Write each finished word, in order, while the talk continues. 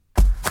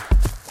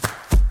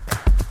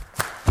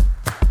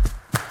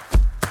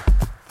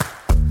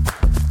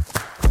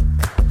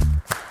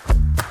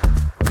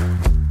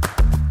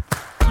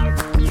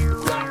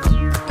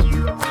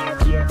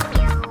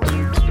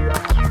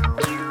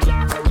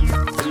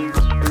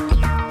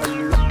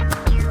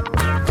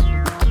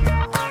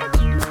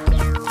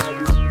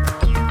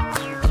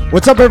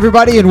What's up,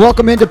 everybody, and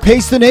welcome into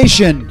Pace the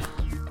Nation,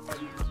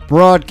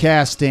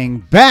 broadcasting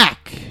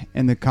back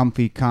in the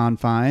comfy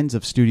confines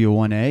of Studio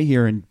 1A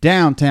here in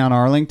downtown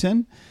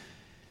Arlington,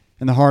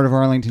 in the heart of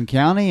Arlington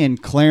County in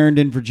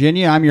Clarendon,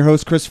 Virginia. I'm your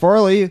host, Chris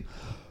Farley.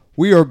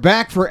 We are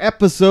back for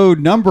episode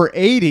number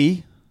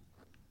 80,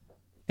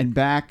 and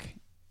back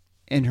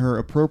in her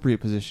appropriate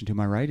position to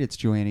my right, it's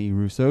Joanna E.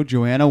 Russo.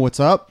 Joanna, what's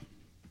up?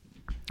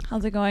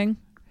 How's it going?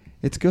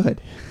 It's good.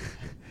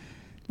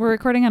 We're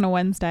recording on a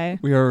Wednesday.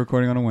 We are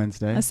recording on a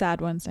Wednesday. A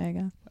sad Wednesday, I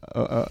guess.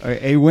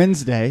 A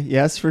Wednesday,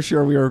 yes, for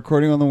sure. We are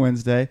recording on the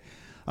Wednesday.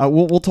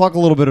 We'll talk a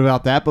little bit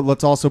about that, but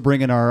let's also bring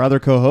in our other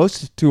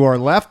co-host. To our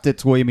left,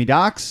 it's William E.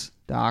 Docs.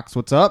 Docs,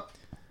 what's up?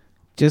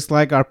 Just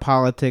like our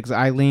politics,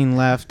 I lean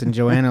left and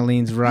Joanna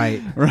leans right,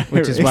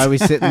 which is why we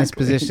sit in this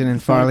position,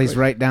 and Farley's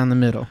right down the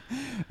middle.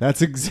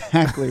 That's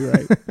exactly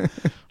right.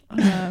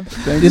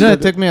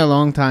 It took me a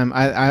long time.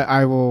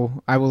 I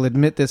will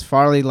admit this.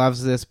 Farley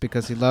loves this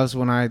because he loves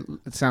when I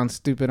sound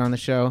stupid on the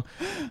show.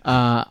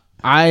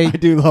 I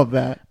do love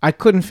that. I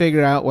couldn't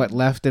figure out what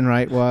left and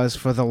right was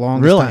for the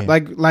longest time.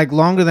 Like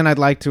longer than I'd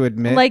like to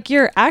admit. Like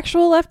your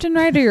actual left and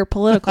right or your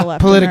political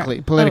left politically,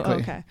 and right? Politically. Oh,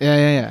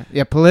 okay.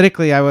 Yeah.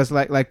 Politically, I was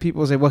like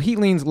people say, well, he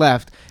leans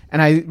left.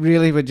 And I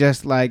really would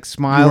just like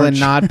smile and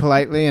nod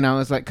politely. And I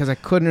was like, because I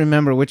couldn't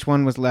remember which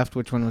one was left,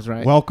 which one was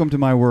right. Welcome to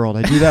my world.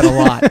 I do that a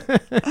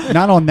lot.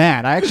 Not on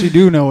that. I actually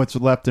do know what's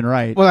left and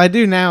right. Well, I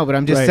do now, but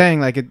I'm just saying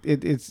like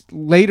it's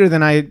later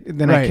than I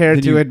care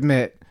to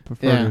admit.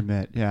 Prefer to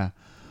admit, yeah.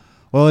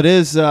 Well, it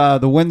is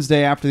the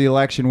Wednesday after the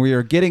election. We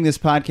are getting this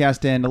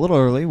podcast in a little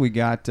early. We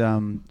got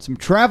some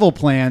travel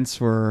plans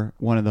for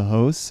one of the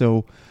hosts.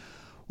 So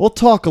we'll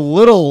talk a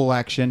little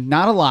election,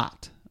 not a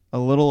lot, a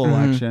little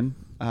election.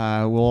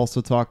 We'll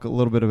also talk a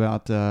little bit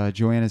about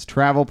Joanna's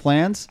travel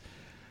plans.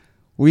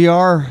 We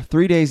are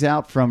 3 days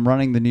out from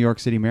running the New York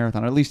City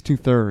Marathon. At least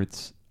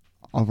 2/3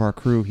 of our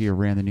crew here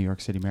ran the New York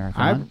City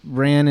Marathon. I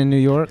ran in New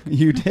York.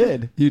 You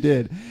did.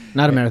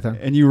 Not a marathon.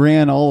 And you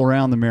ran all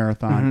around the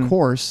marathon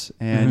course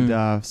and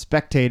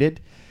spectated.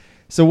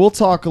 So we'll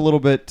talk a little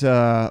bit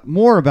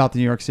more about the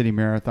New York City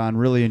Marathon.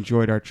 Really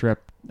enjoyed our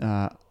trip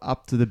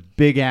up to the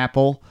Big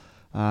Apple.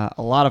 A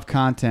lot of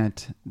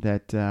content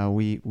that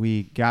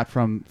we got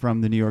from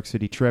the New York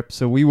City trip.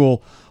 So we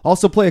will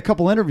also play a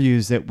couple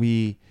interviews that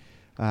we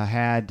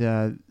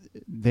had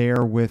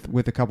there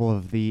with a couple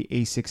of the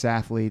ASICS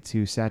athletes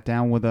who sat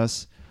down with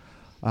us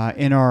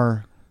in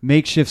our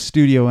makeshift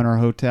studio in our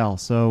hotel.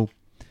 So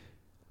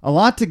a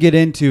lot to get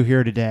into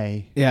here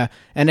today. Yeah,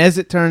 and as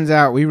it turns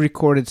out, we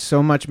recorded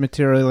so much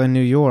material in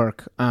New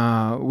York.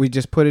 We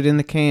just put it in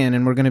the can,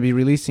 and we're going to be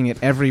releasing it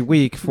every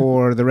week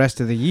for the rest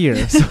of the year.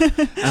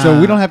 So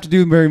we don't have to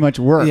do very much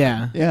work.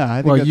 Yeah.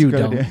 I think well, that's you good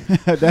don't.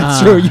 idea.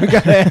 That's true. You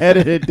got to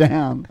edit it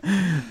down.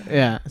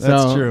 Yeah,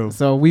 that's true.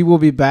 So we will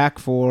be back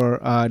for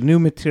new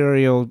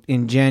material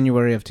in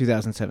January of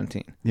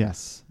 2017.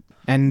 Yes.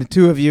 And the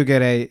two of you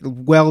get a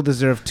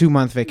well-deserved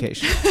 2-month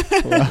vacation.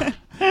 Well,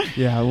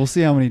 yeah, we'll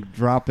see how many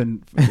drop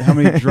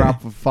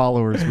of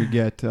followers we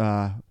get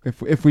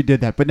if we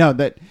did that. But no,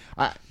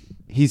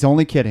 he's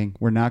only kidding.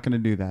 We're not going to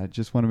do that. I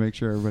just want to make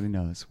sure everybody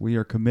knows we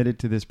are committed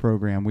to this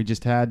program. We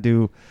just had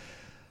to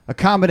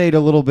accommodate a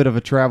little bit of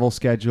a travel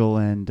schedule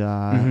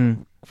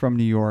and from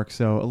New York,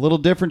 so a little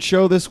different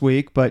show this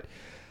week. But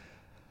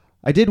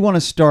I did want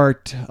to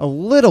start a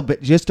little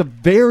bit, just a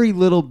very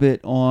little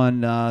bit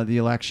on the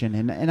election,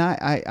 and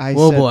I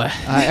oh said, boy,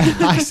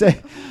 I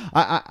say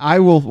I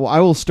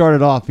will start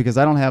it off because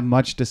I don't have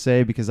much to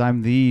say because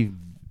I'm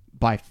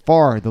by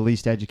far the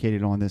least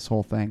educated on this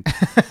whole thing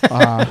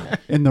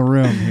in the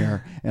room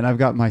here, and I've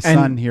got my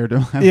son here to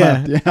my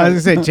left. Yeah, I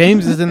was gonna say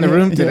James is in the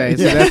room today,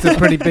 so that's a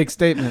pretty big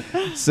statement.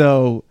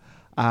 So.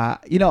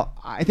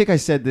 I think I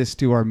said this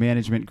to our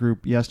management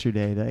group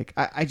yesterday. Like,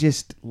 I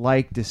just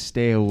like to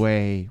stay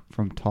away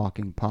from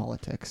talking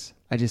politics.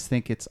 I just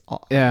think it's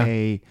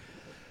a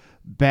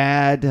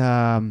bad.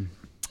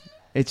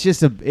 It's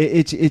just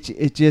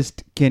it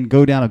just can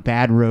go down a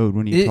bad road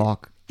when you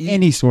talk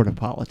any sort of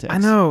politics. I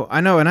know,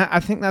 and I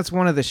think that's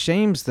one of the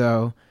shames,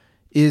 though,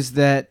 is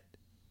that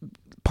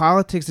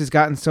politics has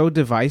gotten so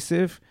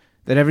divisive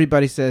that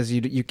everybody says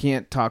you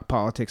can't talk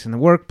politics in the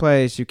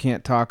workplace, you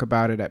can't talk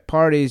about it at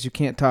parties, you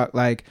can't talk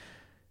like...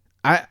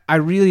 I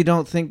really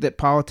don't think that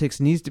politics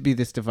needs to be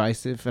this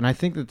divisive, and I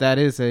think that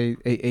is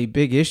a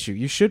big issue.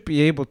 You should be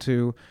able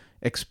to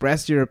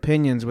express your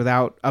opinions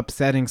without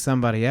upsetting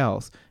somebody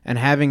else and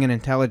having an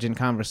intelligent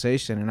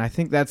conversation, and I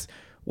think that's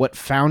what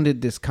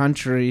founded this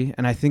country,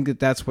 and I think that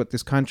that's what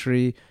this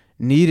country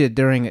needed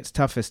during its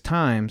toughest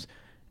times,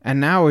 and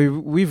now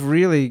we've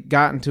really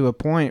gotten to a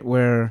point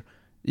where...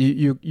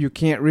 You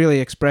can't really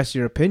express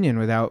your opinion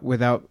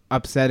without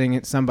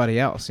upsetting somebody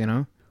else, you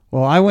know?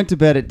 Well, I went to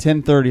bed at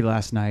 10:30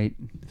 last night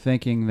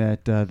thinking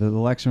that the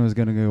election was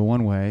going to go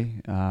one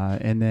way,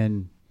 and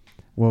then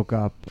woke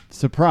up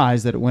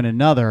surprised that it went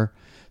another.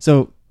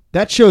 So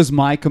that shows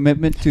my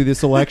commitment to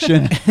this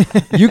election.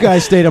 You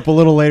guys stayed up a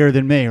little later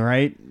than me,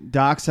 right?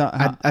 Docs,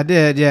 I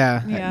did,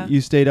 yeah. Yeah.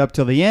 you stayed up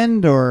till the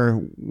end,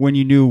 or when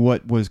you knew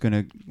what was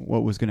gonna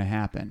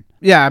happen?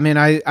 Yeah, I mean,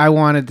 I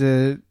wanted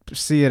to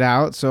see it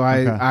out, so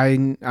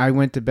Okay. I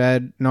went to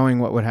bed knowing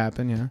what would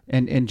happen. Yeah.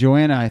 And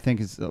Joanna, I think,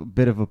 is a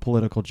bit of a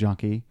political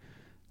junkie.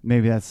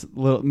 Maybe that's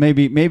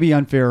maybe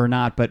unfair or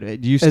not, but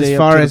do you stay As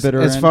far up to as the bitter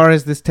end? as far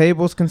as this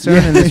table's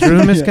concerned and this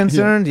room is Yeah,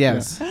 concerned, yeah,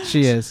 yes,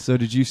 she is. So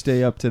did you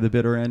stay up to the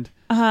bitter end?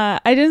 I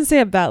didn't stay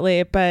up that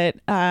late, but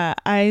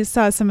I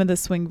saw some of the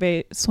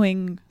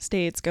swing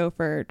states go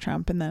for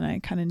Trump, and then I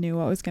kind of knew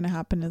what was going to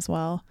happen as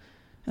well.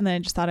 And then I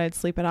just thought I'd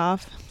sleep it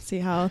off, see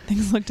how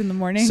things looked in the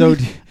morning. So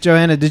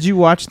Joanna, did you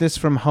watch this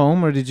from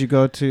home, or did you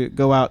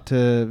go out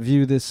to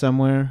view this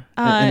somewhere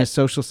in a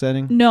social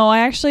setting? No, I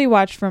actually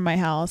watched from my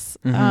house.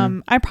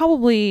 Mhm.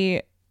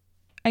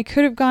 I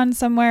could have gone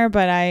somewhere,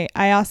 but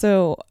I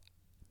also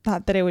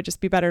thought that it would just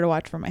be better to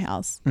watch from my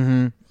house.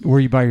 Mm-hmm. were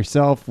you by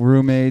yourself,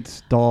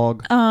 roommates,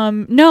 dog?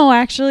 No,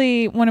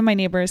 actually, one of my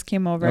neighbors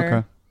came over.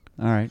 Okay,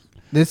 all right.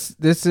 This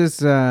is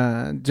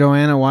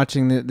Joanna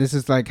watching. This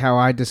is like how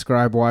I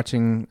describe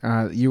watching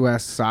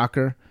U.S.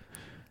 soccer.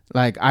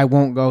 Like, I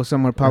won't go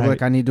somewhere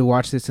public. Right. I need to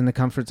watch this in the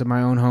comforts of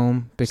my own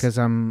home because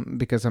I'm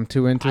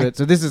too into it.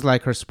 So this is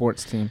like her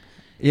sports team.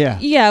 Yeah.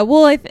 Yeah,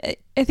 well,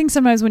 I think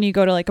sometimes when you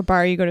go to like a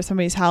bar, you go to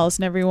somebody's house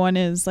and everyone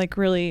is like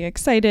really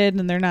excited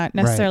and they're not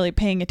necessarily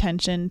paying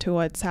attention to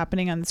what's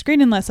happening on the screen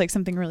unless like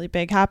something really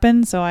big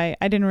happens. So I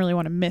didn't really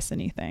want to miss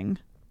anything.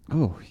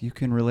 Oh, you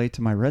can relate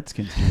to my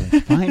Redskins today.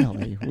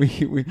 Finally,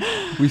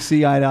 we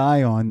see eye to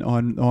eye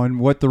on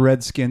what the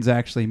Redskins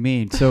actually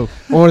mean. So,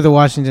 Or the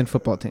Washington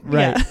football team.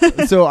 right.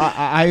 Yeah. So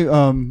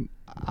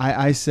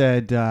I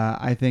said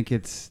I think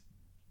it's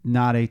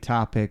not a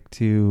topic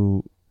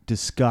to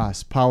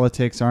discuss.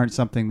 Politics aren't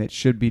something that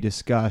should be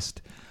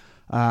discussed.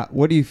 How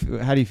do you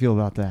feel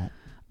about that?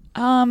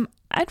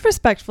 I'd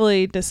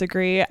respectfully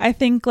disagree. I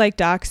think, like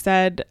Doc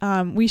said,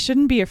 we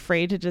shouldn't be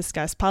afraid to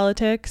discuss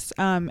politics.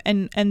 And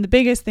the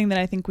biggest thing that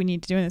I think we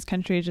need to do in this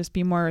country is just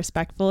be more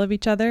respectful of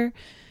each other.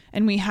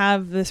 And we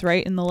have this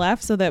right and the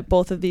left so that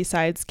both of these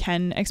sides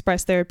can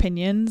express their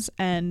opinions.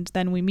 And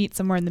then we meet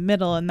somewhere in the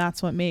middle. And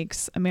that's what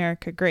makes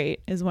America great,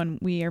 is when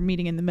we are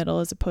meeting in the middle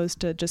as opposed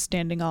to just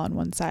standing all on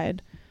one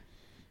side.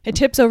 It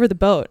tips over the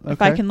boat.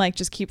 If I Okay. can like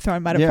just keep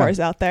throwing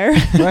metaphors out there.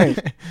 Right.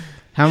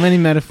 How many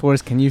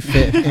metaphors can you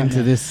fit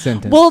into this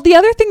sentence? Well, the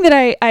other thing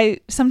that I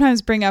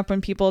sometimes bring up when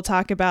people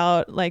talk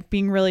about like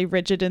being really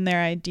rigid in their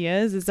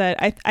ideas is that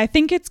I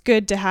think it's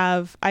good to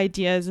have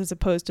ideas as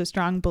opposed to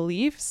strong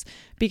beliefs,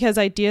 because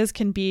ideas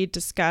can be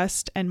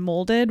discussed and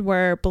molded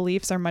where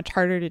beliefs are much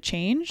harder to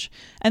change.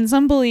 And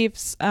some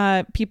beliefs,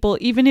 people,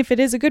 even if it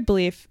is a good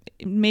belief,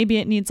 maybe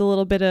it needs a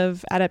little bit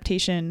of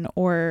adaptation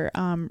or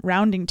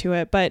rounding to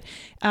it. But,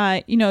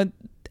 have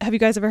you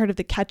guys ever heard of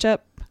the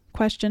ketchup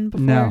question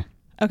before? No.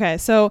 Okay,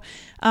 so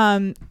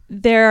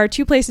there are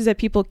two places that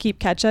people keep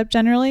ketchup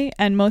generally,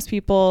 and most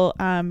people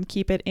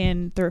keep it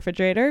in the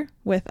refrigerator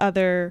with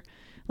other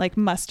like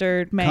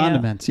mustard, mayo,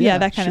 Condiments, yeah,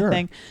 that kind sure. of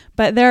thing.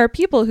 But there are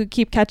people who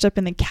keep ketchup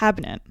in the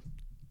cabinet.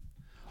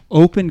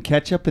 Open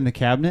ketchup in the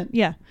cabinet?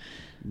 Yeah.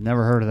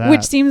 Never heard of that.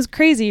 Which seems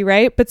crazy,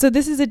 right? But so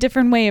this is a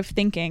different way of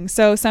thinking.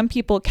 So some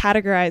people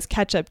categorize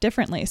ketchup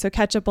differently. So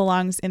ketchup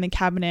belongs in the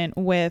cabinet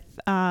with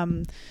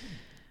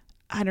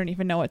I don't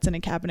even know what's in a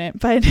cabinet,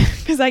 but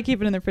because I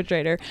keep it in the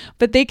refrigerator,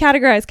 but they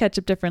categorize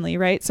ketchup differently,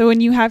 right? So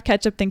when you have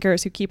ketchup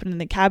thinkers who keep it in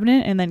the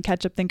cabinet and then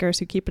ketchup thinkers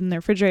who keep it in the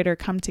refrigerator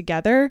come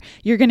together,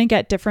 you're going to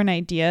get different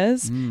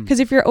ideas. Because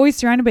if you're always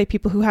surrounded by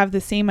people who have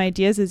the same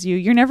ideas as you,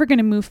 you're never going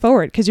to move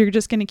forward because you're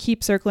just going to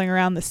keep circling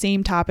around the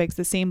same topics,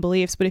 the same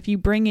beliefs. But if you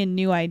bring in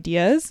new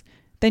ideas,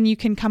 then you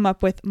can come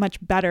up with much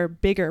better,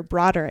 bigger,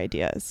 broader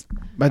ideas.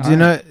 But you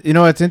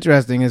know what's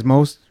interesting is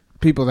most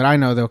people that I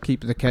know, they'll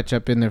keep the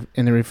ketchup in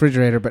the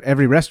refrigerator, but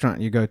every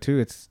restaurant you go to,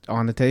 it's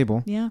on the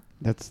table. Yeah.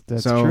 That's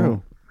So,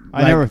 true.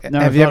 I Like,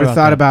 never have you ever thought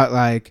that. about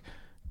like,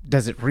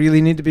 does it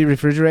really need to be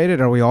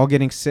refrigerated? Are we all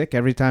getting sick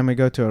every time we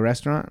go to a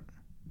restaurant?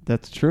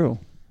 That's true.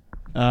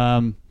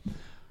 I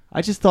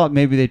just thought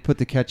maybe they'd put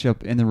the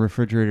ketchup in the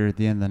refrigerator at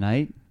the end of the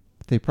night.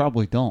 They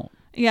probably don't.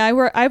 Yeah,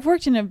 I've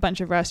worked in a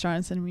bunch of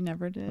restaurants and we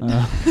never did.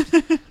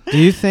 Do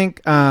you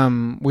think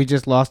we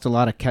just lost a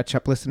lot of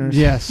ketchup listeners?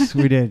 Yes,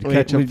 we did.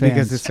 Ketchup fans.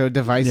 Because it's so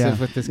divisive Yeah,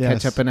 with this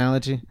yes. ketchup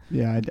analogy.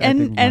 Yeah, I think And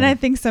we I might.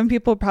 think some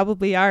people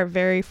probably are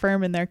very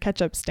firm in their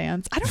ketchup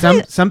stance. I don't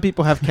know. Some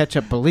people have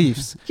ketchup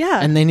beliefs, Yeah.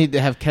 and they need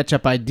to have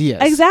ketchup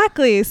ideas.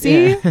 Exactly.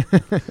 See? Yeah.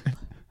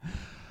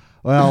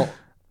 Well,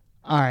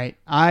 all right.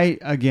 I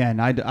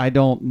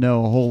don't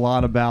know a whole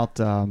lot about.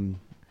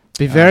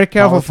 Be very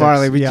careful, politics.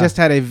 Farley. We Yeah. just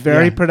had a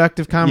very Yeah.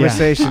 productive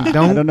conversation. I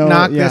Don't don't know.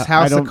 knock Yeah, this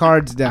house I of don't-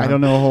 cards down. I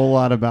don't know a whole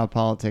lot about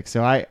politics,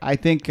 so I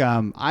think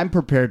I'm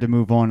prepared to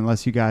move on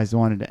unless you guys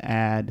wanted to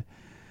add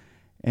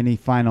any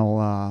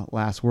final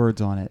last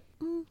words on it.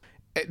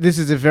 This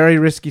is a very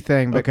risky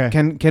thing, but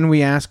Okay. can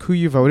we ask who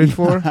you voted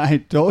for? I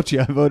told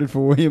you I voted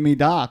for William E.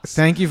 Dox.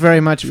 Thank you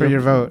very much for You're your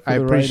vote. for I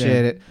the appreciate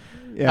write-in. it.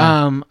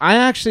 Yeah.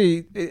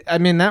 I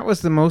mean, that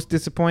was the most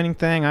disappointing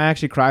thing. I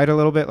actually cried a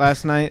little bit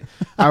last night.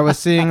 I was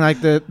seeing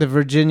like the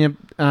Virginia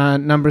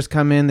numbers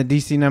come in, the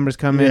DC numbers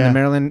come in, the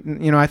Maryland.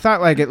 You know, I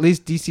thought like at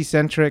least DC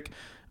centric,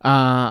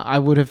 I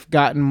would have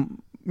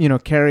gotten, you know,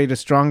 carried a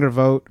stronger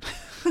vote.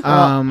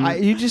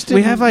 You just didn't,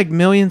 we have like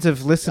millions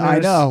of listeners. I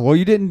know. Well,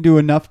 you didn't do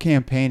enough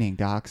campaigning,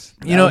 Docs.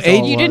 You know,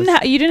 You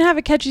didn't have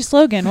a catchy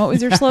slogan. What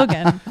was your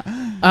slogan?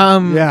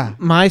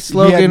 My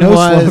slogan no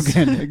was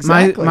slogan.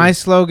 Exactly. my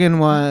slogan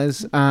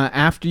was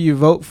after you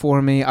vote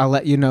for me, I'll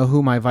let you know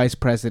who my vice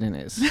president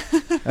is.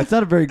 That's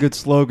not a very good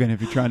slogan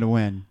if you're trying to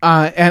win.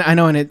 And I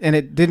know, and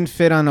it didn't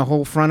fit on the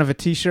whole front of a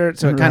T-shirt,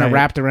 so it kind of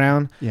wrapped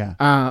around. Yeah.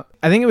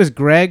 I think it was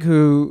Greg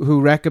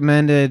who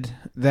recommended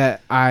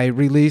that I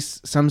release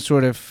some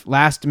sort of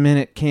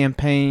last-minute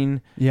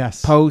campaign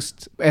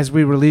post as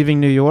we were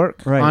leaving New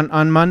York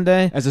on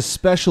Monday. As a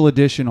special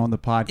edition on the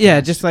podcast. Yeah,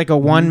 just like a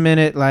 1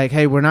 minute, like,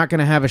 hey, we're not going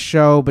to have a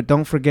show, but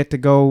don't forget to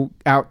go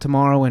out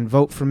tomorrow and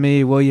vote for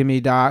me, William E.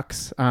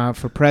 Docs,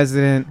 for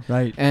president.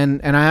 Right.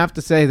 And I have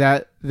to say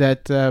that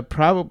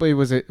probably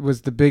was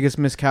the biggest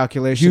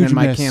miscalculation in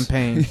my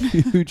campaign.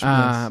 Huge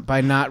miss.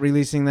 By not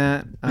releasing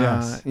that.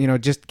 Yes. You know,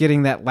 just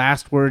getting that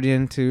last word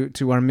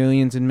to our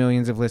millions and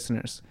millions of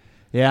listeners.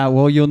 Yeah,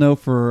 well, you'll know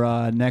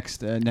for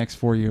next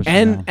 4 years.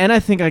 And I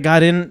think I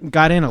got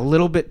in a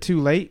little bit too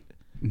late,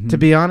 to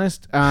be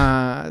honest.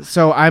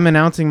 So I'm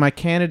announcing my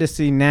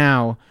candidacy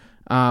now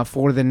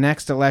for the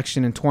next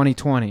election in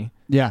 2020.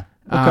 Yeah.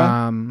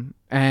 Okay.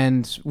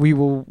 And we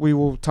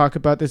will talk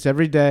about this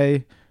every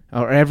day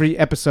or every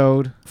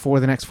episode for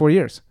the next 4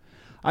 years.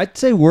 I'd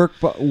say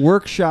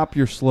workshop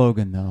your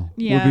slogan, though.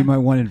 Yeah. Would be my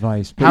one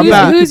advice. How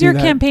about- who's your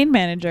campaign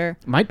manager?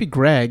 Might be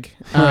Greg.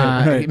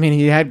 Right. I mean,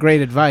 he had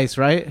great advice,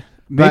 right?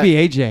 Maybe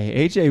AJ.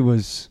 AJ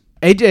was...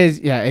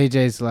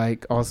 AJ's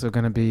like also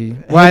going to be...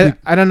 Well,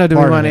 I don't know. Do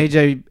we want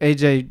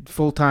AJ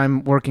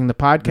full-time working the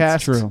podcast?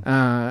 That's true.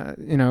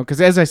 You know, because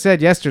as I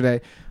said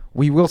yesterday,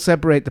 we will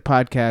separate the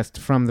podcast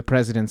from the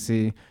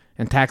presidency,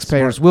 and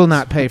taxpayers will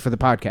not pay for the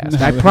podcast.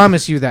 I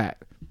promise you that.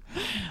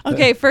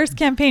 Okay, first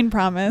campaign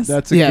promise.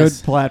 That's a good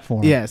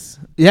platform. Yes.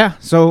 Yeah.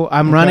 So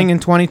I'm running in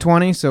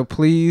 2020. So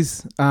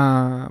please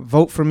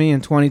vote for me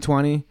in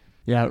 2020.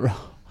 Yeah.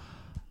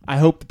 I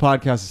hope the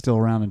podcast is still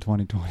around in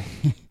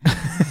 2020.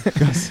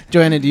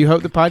 Joanna, do you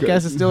hope the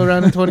podcast is still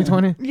around in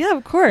 2020? Yeah,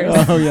 of course.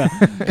 Oh, yeah.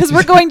 Because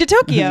we're going to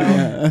Tokyo.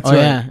 That's right.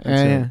 Yeah.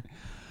 Yeah.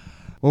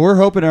 Well, we're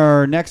hoping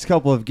our next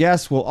couple of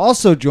guests will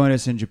also join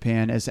us in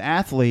Japan as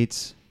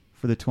athletes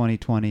for the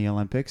 2020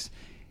 Olympics.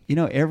 You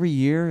know, every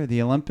year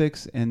the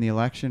Olympics and the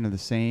election are the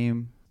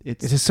same.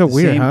 It's just so the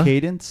weird, same huh?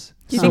 cadence.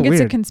 Do you So think it's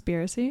a weird.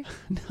 conspiracy?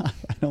 No,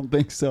 I don't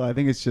think so. I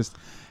think it's just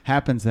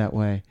happens that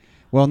way.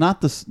 Well,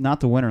 not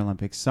the Winter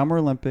Olympics, Summer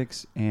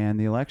Olympics, and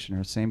the election are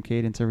the same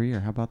cadence every year.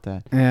 How about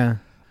that? Yeah.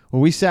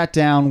 Well, we sat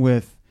down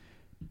with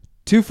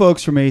two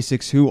folks from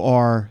ASICS who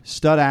are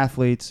stud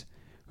athletes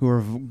who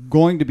are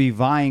going to be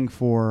vying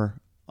for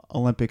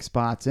Olympic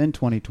spots in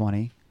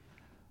 2020.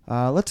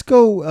 Let's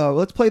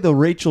play the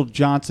Rachel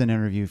Johnson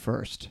interview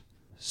first.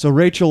 So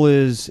Rachel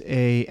is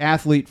a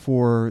athlete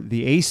for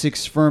the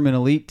ASICS Furman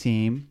Elite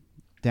team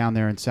down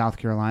there in South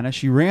Carolina.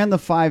 She ran the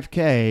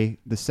 5K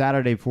the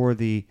Saturday before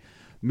the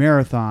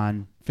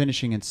marathon,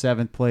 finishing in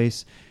 7th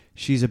place.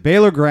 She's a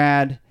Baylor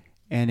grad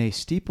and a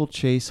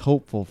steeplechase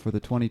hopeful for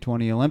the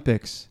 2020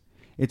 Olympics.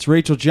 It's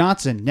Rachel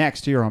Johnson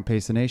next here on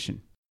Pace the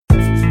Nation.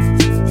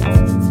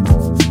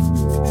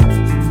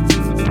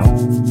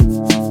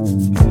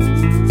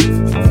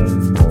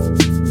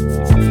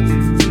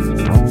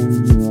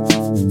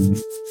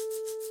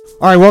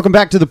 All right, welcome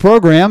back to the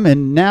program.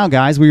 And now,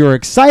 guys, we are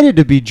excited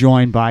to be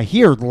joined by,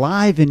 here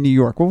live in New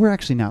York. Well, we're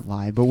actually not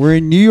live, but we're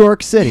in New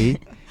York City.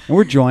 And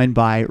we're joined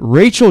by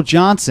Rachel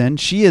Johnson.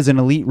 She is an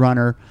elite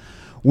runner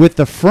with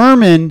the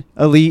Furman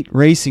Elite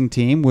Racing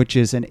Team, which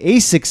is an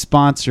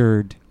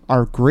ASICS-sponsored,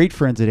 our great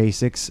friends at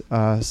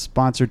ASICS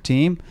sponsored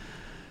team.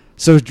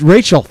 So,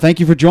 Rachel, thank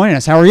you for joining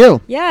us. How are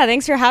you? Yeah,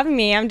 thanks for having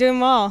me. I'm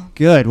doing well.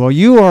 Good. Well,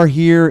 you are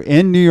here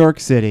in New York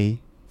City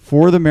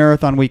for the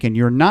marathon weekend.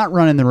 You're not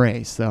running the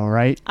race, though,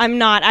 right? I'm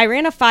not. I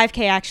ran a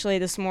 5K actually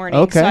this morning.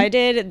 Okay. So I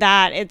did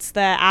that. It's the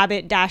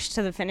Abbott Dash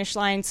to the Finish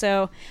Line.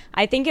 So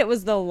I think it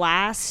was the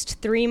last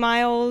 3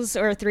 miles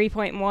or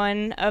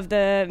 3.1 of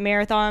the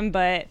marathon,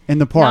 but In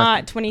the park.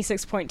 not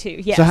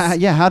 26.2. Yes. So,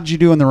 how did you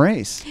do in the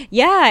race?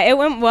 Yeah, it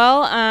went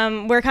well.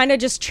 We're kind of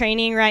just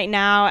training right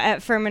now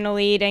at Furman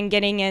Elite and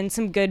getting in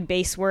some good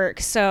base work.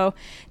 So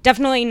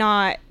definitely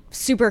not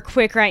super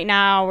quick right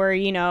now or,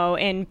 you know,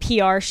 in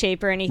PR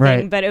shape or anything,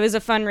 Right. but it was a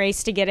fun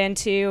race to get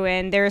into,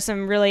 and there were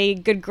some really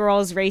good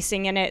girls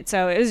racing in it,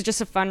 so it was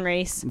just a fun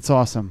race. It's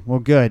awesome. Well,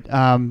 good.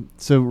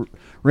 So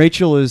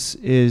Rachel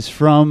is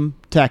from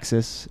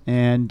Texas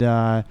and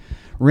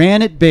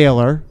ran at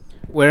Baylor.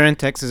 Where in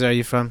Texas are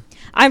you from?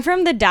 I'm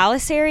from the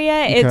Dallas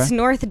area. Okay. It's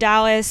North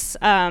Dallas,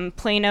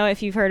 Plano,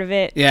 if you've heard of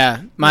it.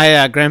 Yeah.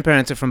 My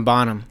grandparents are from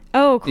Bonham.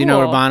 Oh, cool. You know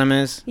where Bonham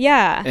is?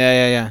 Yeah.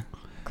 Yeah.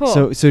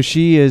 Cool. So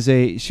she was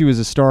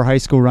a star high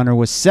school runner,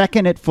 was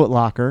second at Foot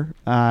Locker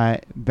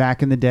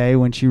back in the day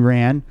when she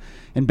ran.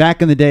 And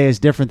back in the day is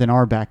different than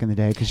our back in the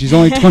day because she's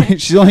only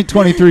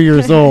 23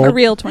 years old. A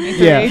real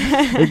 23.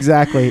 Yeah,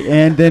 exactly.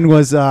 And then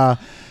was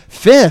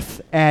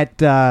fifth at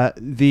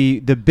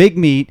the big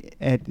meet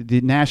at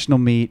the national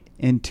meet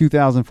in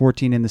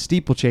 2014 in the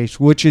steeplechase,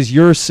 which is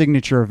your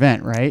signature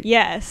event, right?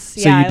 Yes.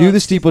 So you do the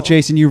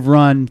steeplechase and you've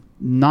run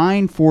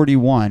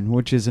 9:41,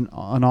 which is an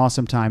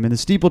awesome time. And the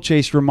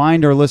steeplechase,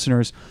 remind our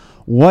listeners,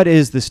 what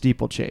is the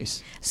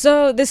steeplechase?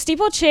 So the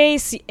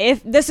steeplechase,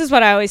 if this is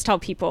what I always tell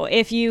people,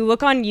 if you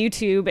look on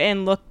YouTube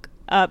and look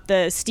up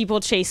the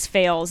steeplechase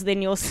fails,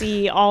 then you'll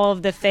see all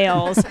of the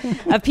fails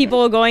of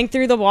people going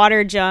through the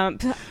water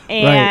jump.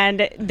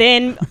 And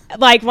then,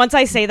 like, once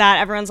I say that,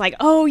 everyone's like,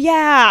 oh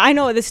yeah, I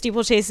know what the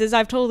steeplechase is.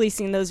 I've totally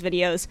seen those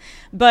videos.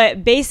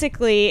 But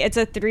basically, it's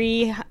a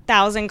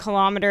 3,000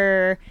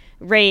 kilometer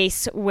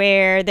race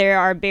where there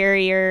are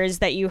barriers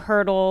that you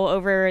hurdle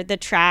over the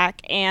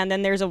track, and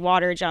then there's a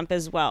water jump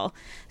as well.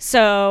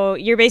 So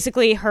you're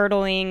basically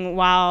hurdling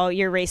while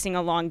you're racing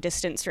a long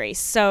distance race.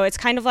 So it's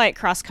kind of like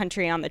cross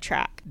country on the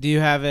track. Do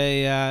you have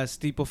a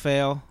steeple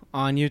fail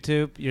on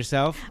YouTube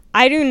yourself?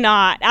 I do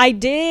not. I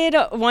did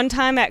one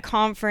time at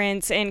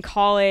conference in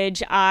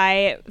college.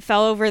 I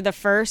fell over the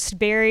first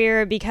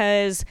barrier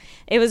because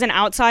it was an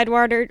outside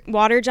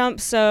water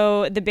jump.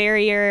 So the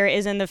barrier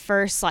is in the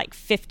first like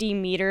 50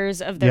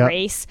 meters of the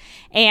race.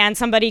 And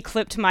somebody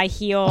clipped my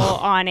heel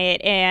on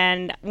it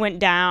and went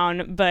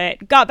down,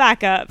 but got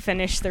back up,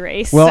 finished the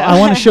race. Well, I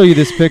want to show you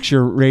this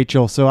picture,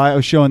 Rachel. So I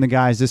was showing the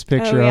guys this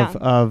picture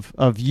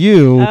of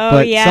you,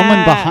 but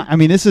someone behind. I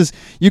mean, this is,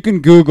 you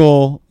can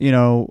Google,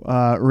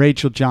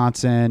 Rachel Johnson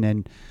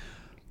and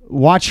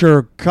watch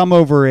her come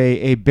over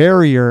a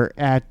barrier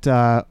at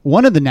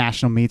one of the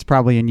national meets,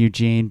 probably in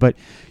Eugene, but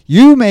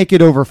you make it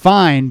over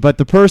fine, but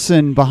the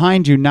person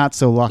behind you not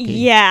so lucky.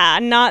 Yeah,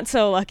 not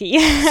so lucky.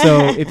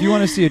 So if you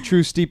want to see a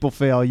true steeple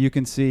fail, you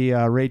can see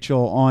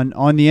Rachel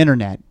on the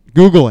internet.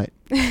 Google it.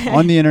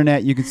 On the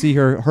internet, you can see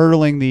her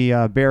hurdling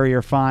the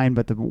barrier fine,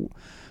 but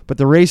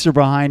the racer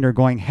behind her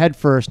going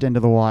headfirst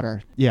into the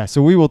water. Yeah,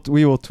 so we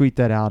will tweet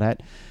that out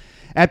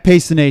at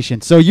Pace the Nation.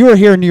 So you are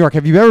here in New York.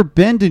 Have you ever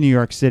been to New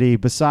York City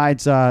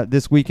besides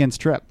this weekend's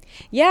trip?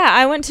 Yeah,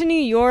 I went to New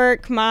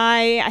York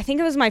I think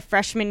it was my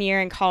freshman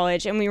year in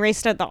college, and we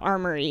raced at the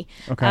Armory.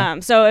 Okay.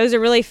 So it was a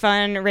really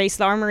fun race.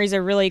 The Armory is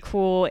a really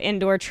cool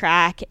indoor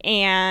track,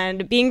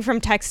 and being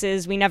from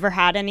Texas, we never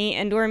had any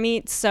indoor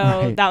meets,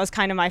 so that was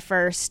kind of my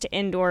first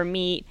indoor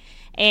meet.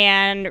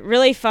 And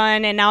really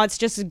fun, and now it's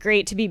just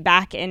great to be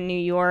back in New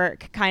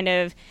York, kind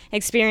of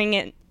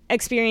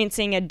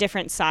experiencing a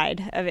different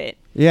side of it.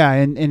 Yeah,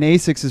 and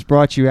ASICS has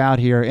brought you out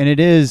here, and it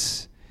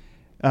is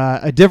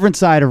a different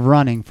side of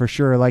running for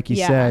sure, like you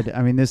said.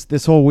 I mean,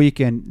 this whole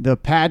weekend, the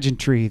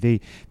pageantry, the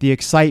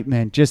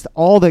excitement, just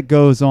all that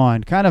goes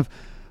on. Kind of,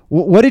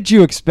 what did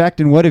you expect,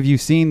 and what have you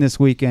seen this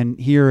weekend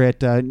here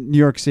at New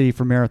York City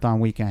for Marathon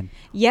Weekend?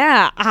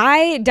 Yeah,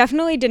 I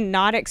definitely did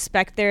not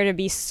expect there to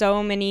be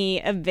so many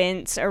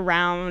events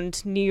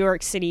around New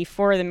York City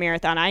for the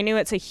marathon. I knew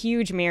it's a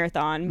huge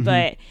marathon,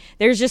 but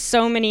there's just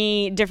so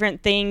many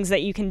different things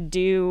that you can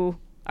do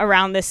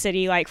around the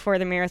city, like for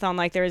the marathon.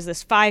 Like there was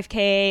this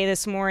 5K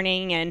this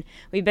morning, and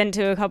we've been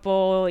to a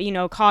couple,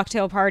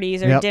 cocktail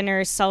parties or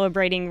dinners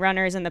celebrating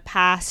runners in the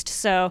past.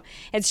 So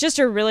it's just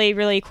a really,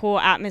 really cool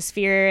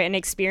atmosphere and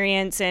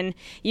experience. And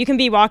you can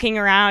be walking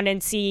around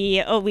and see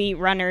elite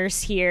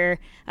runners here,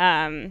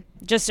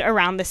 just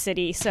around the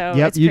city. So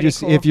it's pretty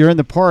cool. If you're in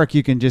the park,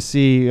 you can just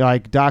see,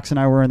 like Docs and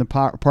I were in the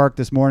park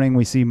this morning.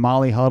 We see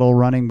Molly Huddle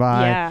running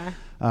by. Yeah.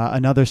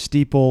 Another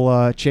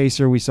steeple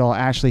chaser. We saw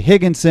Ashley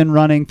Higginson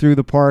running through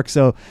the park.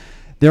 So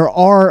there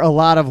are a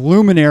lot of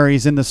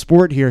luminaries in the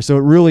sport here. So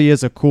it really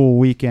is a cool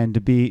weekend to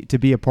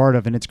be a part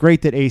of. And it's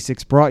great that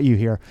ASICS brought you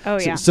here. Oh,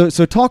 yeah. So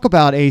talk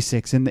about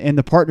ASICS and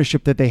the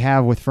partnership that they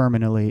have with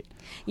Furman Elite.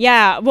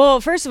 Yeah, well,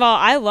 first of all,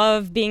 I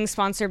love being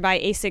sponsored by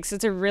ASICS.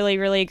 It's a really,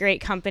 really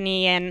great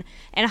company. And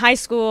in high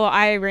school,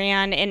 I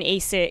ran in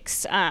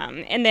ASICS.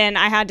 And then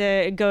I had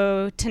to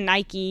go to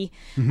Nike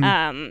with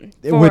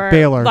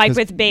Baylor.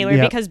 With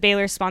Baylor, because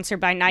Baylor's sponsored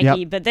by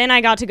Nike. Yep. But then I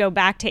got to go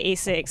back to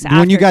ASICS after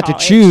When you got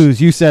college. to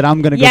choose, you said,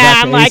 I'm going to go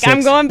back to ASICS. Yeah,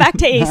 I'm going back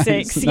to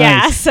ASICS. Nice.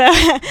 Yeah, so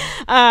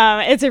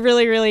it's a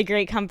really, really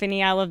great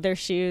company. I love their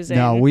shoes.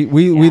 And,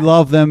 we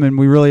love them, and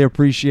we really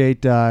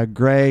appreciate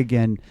Greg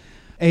and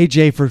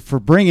AJ for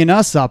bringing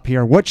us up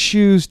here. What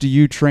shoes do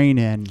you train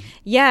in?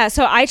 Yeah,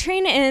 so I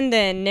train in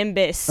the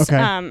Nimbus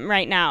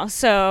right now.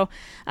 So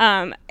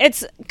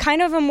it's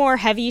kind of a more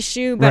heavy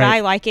shoe, but I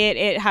like it.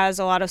 It has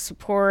a lot of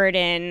support,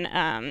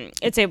 and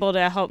it's able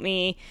to help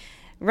me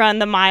run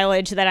the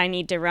mileage that I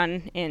need to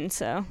run in.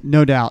 So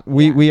no doubt.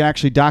 We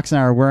actually, Docs and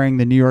I are wearing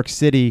the New York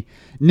City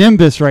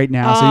Nimbus right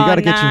now, so you got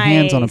to get your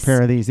hands on a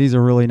pair of these. These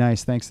are really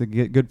nice, thanks to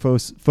good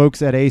folks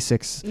at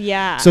ASICS.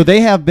 Yeah. So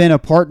they have been a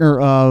partner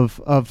of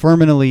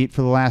Furman Elite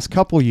for the last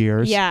couple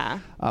years. Yeah.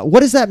 What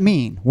does that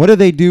mean? What do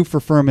they do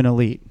for Furman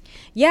Elite?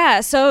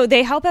 Yeah, so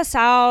they help us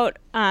out.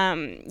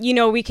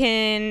 We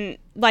can,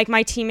 like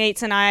my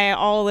teammates and I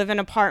all live in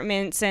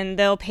apartments, and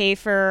they'll pay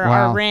for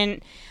our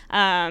rent,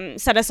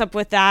 set us up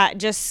with that,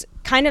 just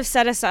kind of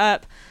set us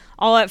up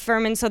all at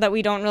Furman so that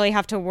we don't really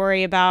have to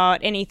worry about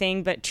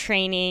anything but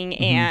training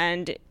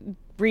and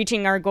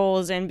reaching our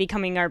goals and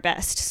becoming our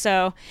best.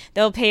 So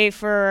they'll pay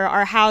for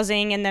our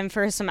housing and then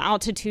for some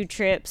altitude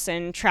trips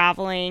and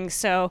traveling.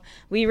 So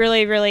we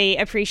really, really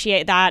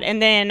appreciate that. And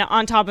then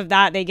on top of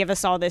that, they give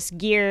us all this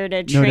gear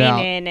to train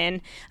in,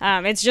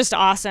 and it's just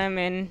awesome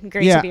and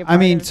great to be a part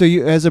of. So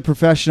you, as a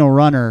professional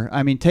runner,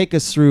 take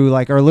us through,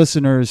 like, our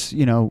listeners,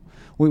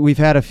 we've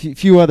had a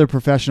few other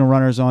professional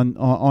runners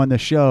on the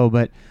show,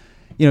 but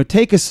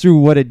take us through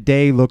what a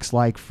day looks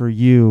like for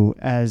you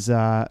as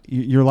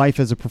your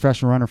life as a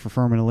professional runner for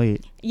Furman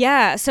Elite.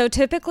 Yeah, so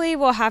typically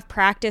we'll have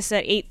practice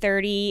at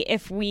 8:30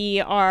 if we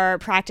are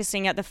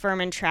practicing at the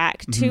Furman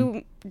track.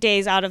 2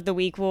 days out of the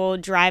week we'll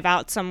drive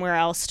out somewhere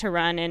else to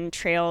run in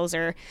trails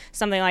or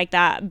something like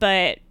that.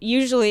 But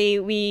usually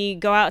we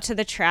go out to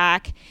the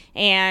track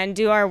and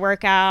do our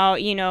workout,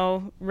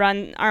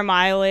 run our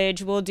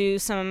mileage. We'll do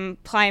some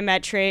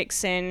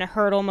plyometrics and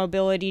hurdle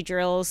mobility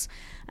drills.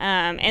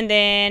 And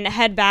then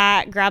head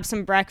back, grab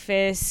some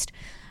breakfast.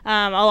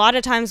 A lot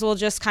of times we'll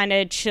just kind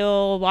of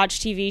chill,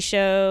 watch TV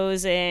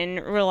shows, and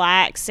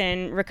relax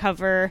and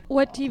recover.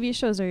 What TV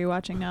shows are you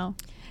watching now?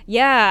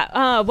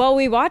 Yeah, well,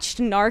 we watched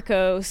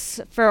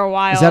Narcos for a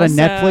while. Is that a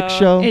Netflix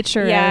show? It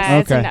sure is. Yeah,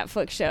 it's a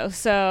Netflix show.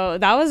 So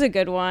that was a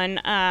good one.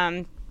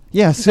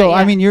 Yeah, so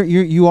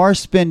you are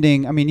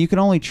spending. You can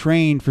only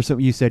train for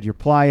something. You said your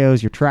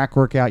plyos, your track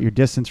workout, your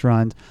distance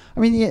runs.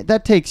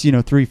 That takes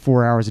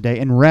 3-4 hours a day,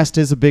 and rest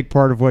is a big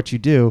part of what you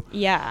do.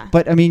 Yeah.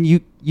 But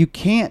you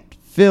can't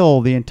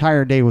fill the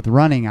entire day with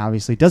running.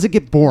 Obviously, does it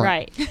get boring?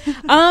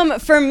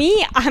 Right. For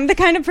me, I'm the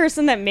kind of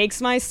person that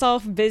makes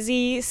myself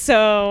busy.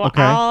 So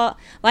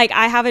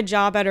I have a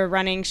job at a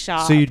running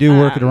shop. So you do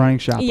work at a running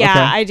shop? Yeah, okay.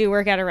 I do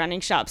work at a running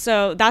shop.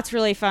 So that's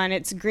really fun.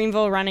 It's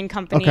Greenville Running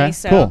Company. Okay,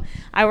 so cool.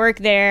 I work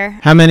there.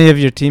 How many of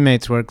your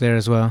teammates work there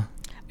as well?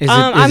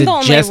 I'm the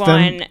only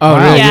one. Oh,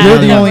 wow. really? Yeah, You're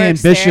the that only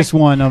works ambitious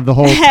one of the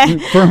whole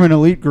Furman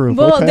Elite group.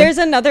 Well, okay. there's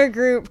another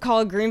group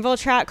called Greenville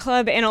Track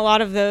Club, and a lot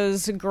of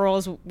those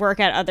girls work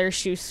at other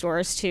shoe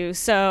stores too.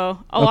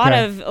 So a lot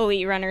of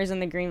elite runners in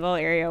the Greenville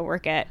area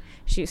work at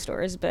shoe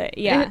stores. But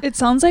yeah, it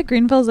sounds like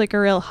Greenville's like a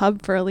real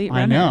hub for elite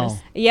runners. I know.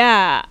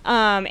 Yeah,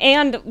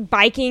 and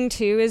biking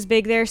too is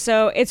big there.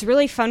 So it's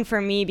really fun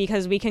for me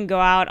because we can go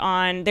out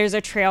on. There's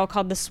a trail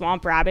called the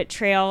Swamp Rabbit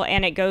Trail,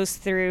 and it goes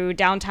through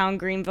downtown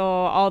Greenville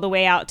all the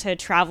way out to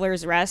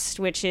Travelers Rest,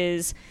 which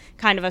is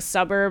kind of a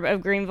suburb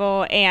of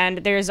Greenville. And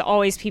there's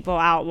always people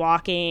out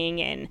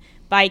walking and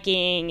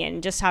biking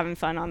and just having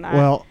fun on that.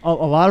 Well, a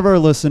lot of our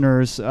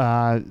listeners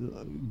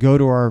go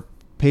to our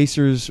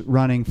Pacers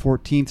Running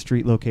 14th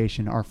Street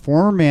location. Our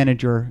former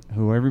manager,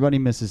 who everybody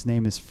misses,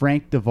 name is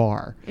Frank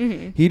DeVar.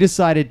 He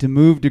decided to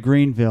move to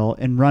Greenville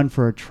and run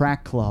for a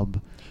track club.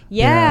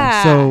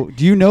 Yeah. there. So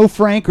do you know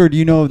Frank, or do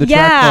you know of the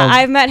track club? Yeah,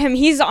 I've met him.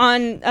 He's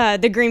on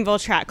the Greenville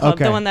Track Club,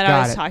 Okay, the one that got I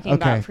was it. talking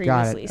Okay, about got it.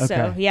 previously. So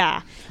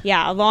Okay.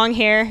 yeah, long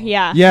hair.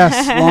 Yeah.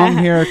 Yes, long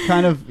hair.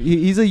 Kind of.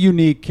 He's a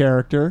unique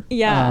character.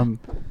 Yeah.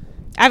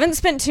 I haven't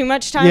spent too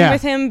much time Yeah.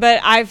 with him, but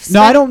I've spent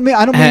No, I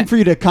don't mean for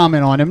you to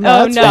comment on him.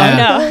 No, Oh, that's no, fine.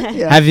 no.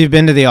 Yeah. Have you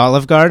been to the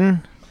Olive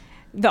Garden?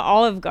 the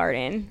Olive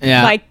Garden.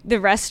 Yeah. Like the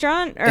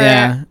restaurant? Or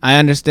Yeah, I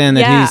understand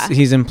that Yeah.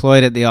 he's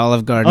employed at the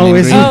Olive Garden. Oh, in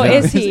is he? Oh,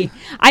 Greenville. is he?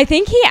 I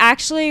think he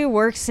actually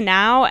works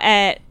now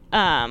at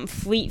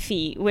Fleet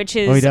Feet, which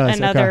is Oh, he does,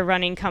 another okay.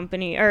 running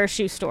company or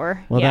shoe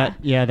store. Well,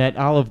 yeah. that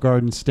Olive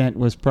Garden stint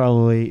was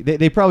probably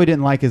they probably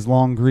didn't like his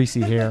long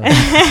greasy hair.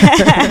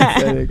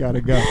 So they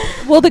gotta go.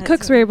 Well, the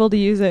cooks were able to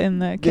use it in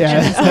the kitchen. Yeah,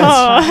 that's,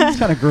 Oh. that's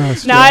kind of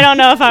gross. No, I don't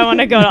know if I want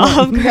to go to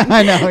Olive Garden.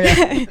 I know.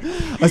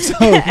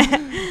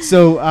 Yeah.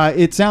 So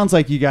it sounds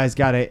like you guys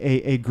got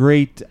a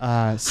great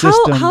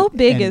system. How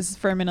big and- is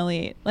Furman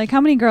Elite? Like,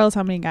 how many girls,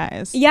 how many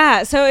guys?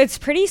 Yeah, so it's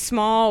pretty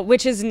small,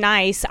 which is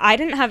nice. I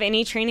didn't have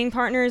any training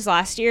partners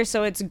last year,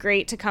 so it's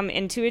great to come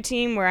into a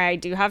team where I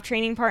do have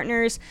training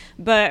partners.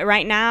 But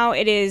right now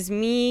it is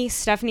me,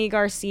 Stephanie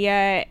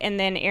Garcia, and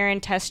then Aaron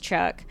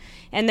Teschuk.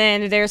 And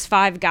then there's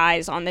 5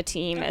 guys on the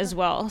team as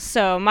well.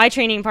 So my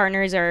training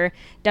partners are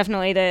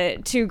definitely the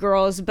 2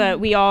 girls, but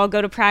we all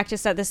go to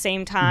practice at the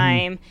same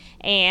time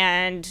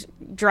and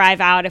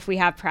drive out if we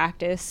have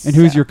practice. And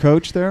who's your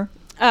coach there?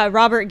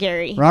 Robert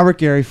Gary. Robert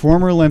Gary,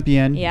 former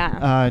Olympian.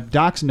 Yeah.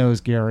 Docs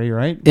knows Gary,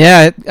 right?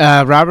 Yeah,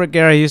 Robert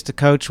Gary used to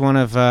coach one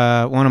of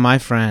my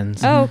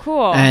friends. Oh,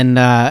 cool. And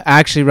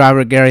actually,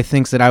 Robert Gary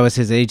thinks that I was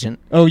his agent.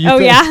 Oh, you Oh,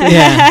 think- yeah?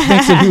 Yeah. He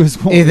thinks that he was.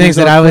 He thinks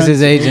that I was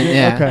his agent,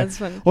 yeah. Okay. That's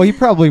fun. Well, he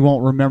probably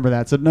won't remember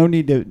that, so no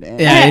need to.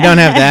 Yeah, you don't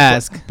have to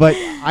ask. But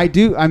I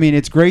do. I mean,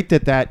 it's great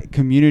that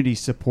community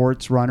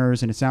supports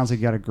runners, and it sounds like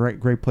you got a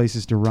great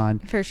places to run.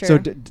 For sure. So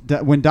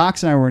when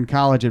Docs and I were in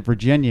college at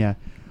Virginia,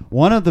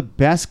 one of the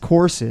best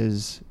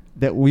courses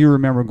that we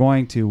remember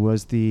going to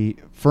was the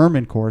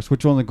Furman course,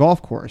 which was on the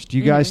golf course. Do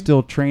you guys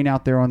still train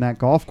out there on that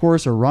golf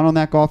course or run on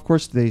that golf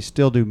course? Do they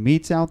still do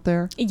meets out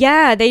there?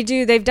 Yeah, they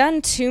do. They've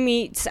done 2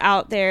 meets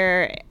out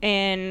there,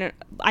 and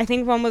I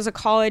think one was a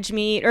college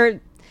meet, or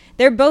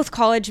they're both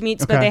college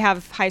meets, but they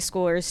have high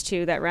schoolers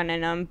too that run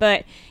in them.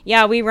 But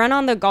yeah, we run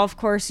on the golf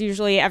course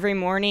usually every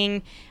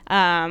morning,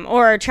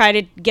 or try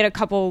to get a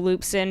couple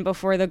loops in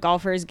before the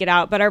golfers get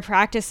out. But our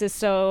practice is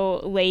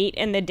so late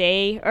in the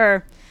day,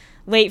 or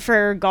late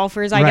for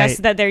golfers, I guess,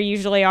 that they're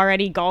usually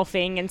already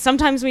golfing, and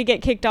sometimes we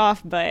get kicked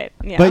off, but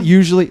yeah. But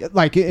usually,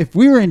 like, if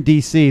we were in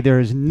DC,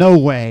 there is no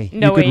way you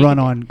could run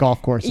on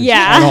golf courses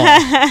at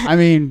all. I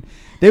mean,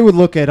 they would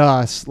look at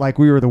us like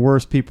we were the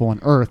worst people on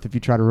earth if you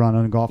try to run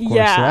on a golf course. So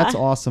that's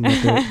awesome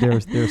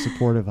that they're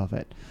supportive of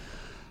it.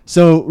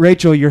 So,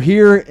 Rachel, you're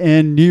here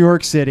in New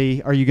York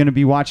City. Are you going to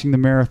be watching the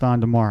marathon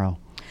tomorrow?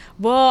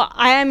 Well,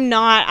 I am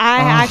not. I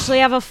actually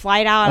have a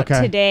flight out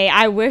today.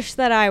 I wish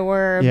that I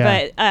were,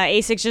 but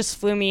ASICS just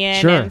flew me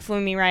in and flew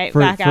me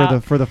back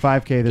out. For the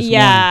 5K this morning.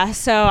 Yeah,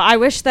 so I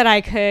wish that I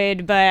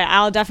could, but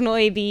I'll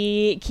definitely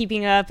be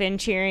keeping up and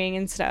cheering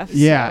and stuff.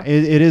 Yeah, so.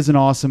 it is an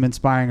awesome,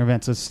 inspiring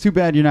event. So it's too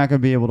bad you're not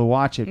going to be able to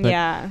watch it. But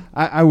yeah.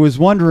 I was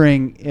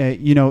wondering,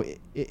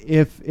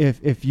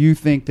 if you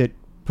think that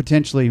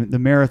potentially the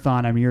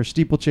marathon, I mean, you're a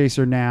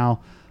steeplechaser now,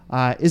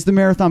 is the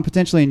marathon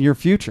potentially in your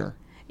future?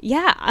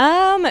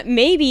 Yeah,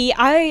 maybe.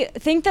 I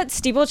think that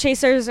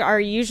steeplechasers are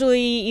usually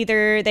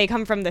either they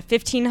come from the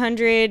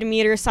 1,500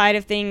 meter side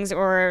of things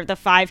or the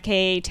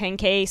 5K,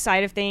 10K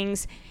side of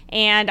things.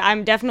 And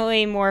I'm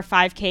definitely more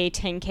 5K,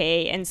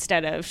 10K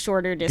instead of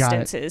shorter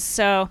distances.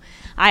 So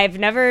I've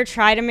never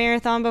tried a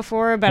marathon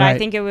before, but I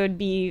think it would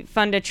be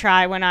fun to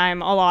try when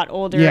I'm a lot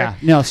older. Yeah,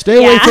 no, stay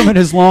away from it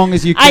as long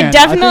as you can. I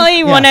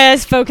definitely want to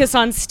focus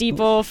on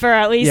steeple for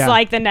at least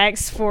like the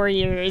next 4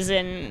 years.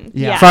 And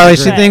Farley,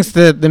 she thinks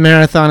that the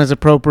marathon is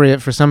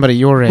appropriate for somebody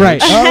your age.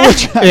 Right.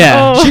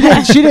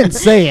 She didn't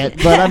say it,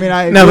 but I mean,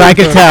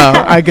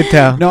 I could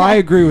tell. No, I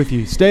agree with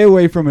you. Stay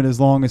away from it as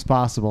long as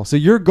possible. So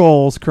your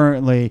goals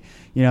currently,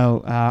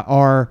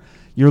 are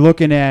you're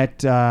looking at,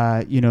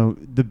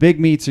 the big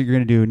meets that you're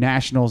going to do,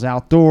 nationals,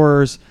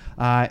 outdoors.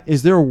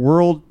 Is there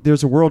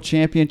there's a world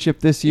championship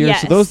this year?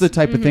 Yes. So those are the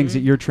type of things that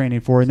you're training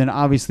for. And then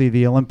obviously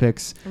the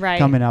Olympics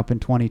coming up in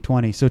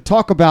 2020. So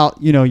talk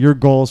about, your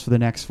goals for the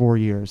next 4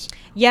 years.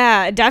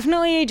 Yeah,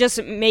 definitely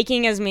just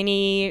making as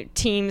many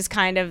teams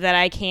kind of that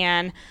I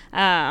can.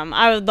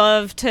 I would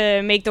love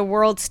to make the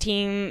world's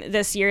team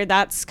this year.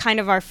 That's kind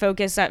of our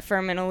focus at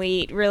Furman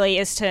Elite, really,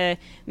 is to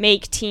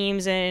make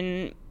teams,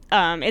 and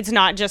it's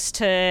not just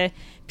to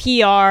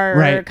PR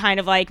or kind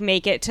of like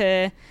make it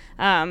to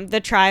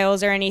the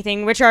trials or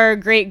anything, which are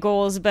great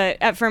goals. But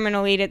at Furman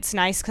Elite, it's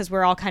nice because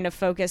we're all kind of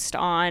focused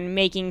on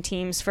making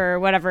teams for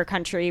whatever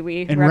country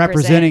we and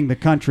representing the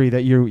country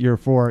that you're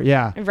for.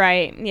 Yeah.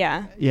 Right.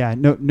 Yeah. Yeah.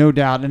 No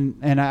doubt. And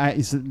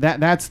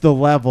that's the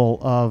level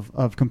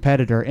of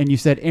competitor. And you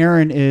said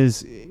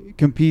Aaron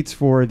competes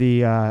for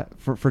the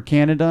for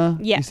Canada.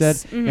 Yes. You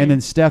said, and then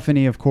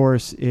Stephanie, of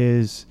course,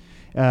 is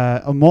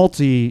a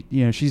multi,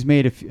 she's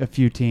made a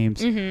few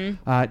teams,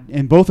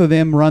 and both of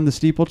them run the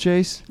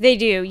steeplechase. They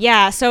do,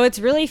 yeah. So it's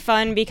really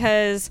fun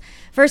because,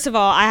 first of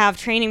all, I have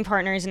training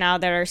partners now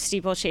that are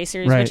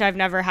steeplechasers, which I've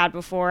never had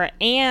before.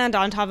 And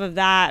on top of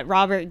that,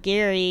 Robert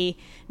Gary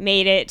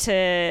made it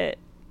to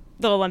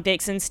the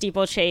Olympics in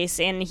steeplechase,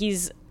 and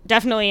he's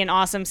definitely an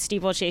awesome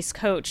steeplechase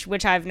coach,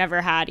 which I've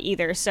never had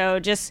either. So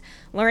just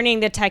learning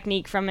the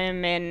technique from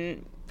him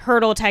and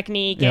hurdle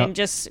technique and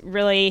just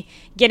really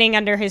getting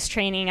under his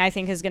training, I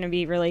think is going to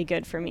be really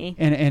good for me.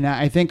 And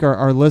I think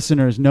our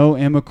listeners know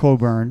Emma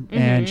Coburn,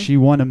 and she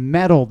won a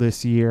medal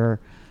this year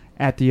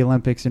at the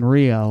Olympics in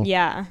Rio.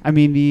 Yeah. I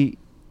mean, the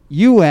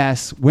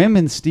U.S.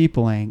 women's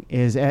steepling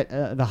is at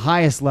the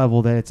highest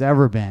level that it's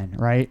ever been,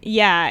 right?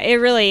 Yeah, it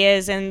really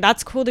is. And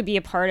that's cool to be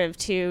a part of,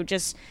 too.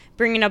 Just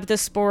bringing up the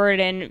sport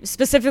and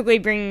specifically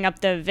bringing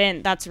up the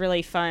event. That's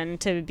really fun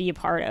to be a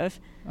part of.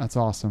 That's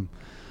awesome.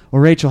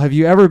 Well, Rachel, have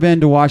you ever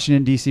been to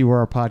Washington, D.C., where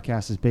our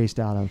podcast is based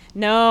out of?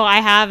 No, I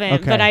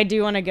haven't, but I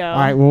do want to go. All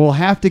right, well, we'll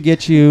have to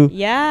get you.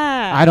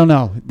 Yeah. I don't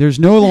know. There's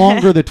no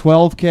longer the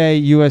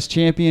 12K U.S.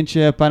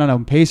 Championship. I don't know.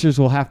 Pacers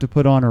will have to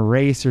put on a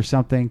race or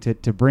something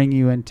to bring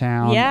you in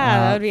town. Yeah,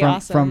 that would be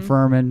awesome. From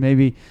Furman.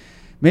 Maybe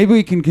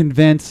we can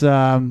convince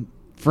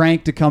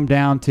Frank to come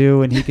down,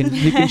 too, and he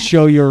can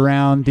show you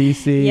around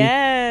D.C.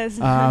 Yes.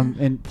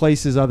 And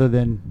places other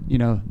than,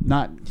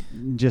 not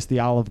just the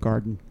Olive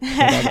Garden,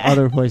 but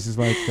other places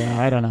like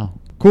I don't know,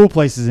 cool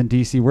places in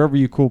DC, wherever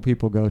you cool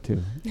people go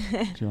to.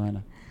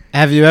 Joanna,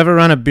 have you ever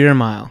run a beer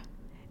mile?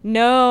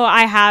 No,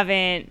 I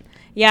haven't.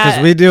 Yeah,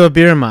 because we do a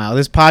beer mile.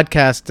 This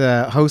podcast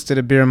hosted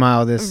a beer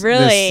mile this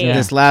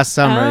last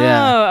summer.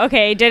 Oh,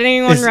 okay. Did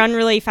anyone run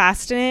really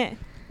fast in it?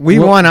 We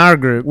won our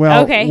group.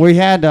 Well, we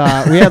had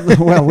a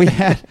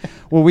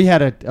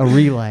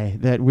relay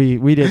that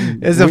we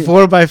didn't. It's a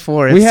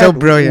 4x4. It's so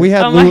brilliant. We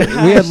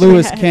had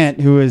Lewis Kent,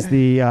 who is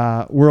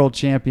the world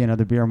champion of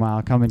the beer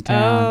mile, come in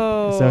town.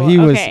 Oh, so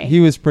he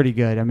was pretty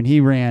good. I mean, he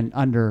ran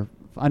under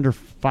under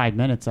 5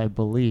 minutes, I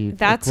believe.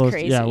 That's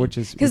crazy. Yeah, which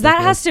is because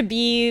that has to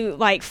be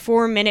like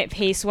 4-minute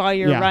pace while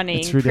you're running,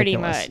 it's pretty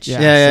ridiculous. much.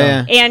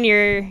 Yeah. And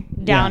you're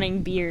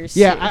downing beers.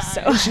 Yeah,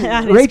 too, so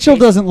that is Rachel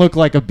crazy. doesn't look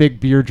like a big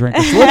beer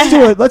drinker.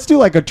 So let's do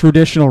like a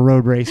traditional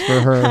road race for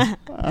her.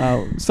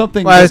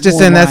 Something. Well, I was just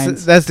more saying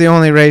lines. that's the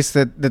only race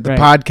that the Right.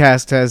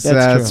 podcast has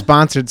That's true.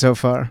 sponsored so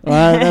far.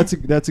 That's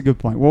a good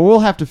point. Well, we'll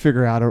have to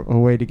figure out a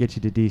way to get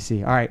you to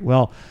DC. All right.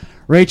 Well,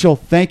 Rachel,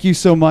 thank you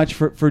so much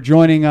for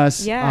joining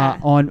us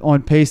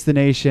on Pace the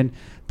Nation.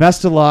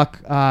 Best of luck.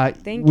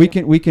 Thank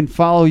you. We can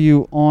follow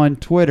you on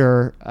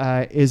Twitter.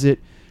 Is it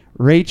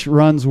Rach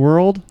Runs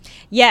World?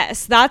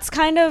 Yes, that's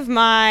kind of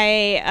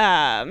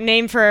my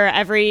name for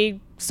every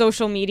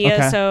social media.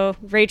 Okay. So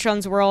Rach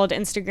Runs World,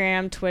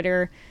 Instagram,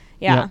 Twitter.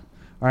 Yeah. Yep.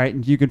 All right,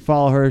 and you can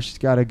follow her. She's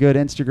got a good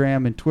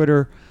Instagram and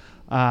Twitter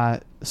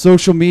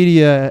social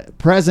media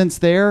presence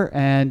there,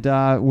 and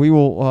we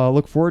will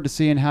look forward to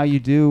seeing how you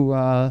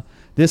do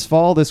this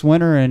fall, this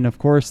winter, and of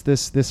course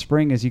this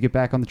spring as you get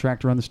back on the track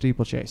to run the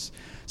steeplechase.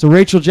 So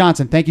Rachel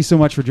Johnson, thank you so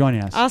much for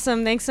joining us.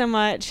 Awesome. Thanks so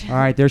much. All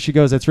right, there she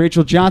goes. That's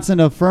Rachel Johnson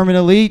of Furman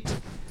Elite.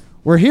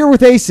 We're here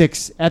with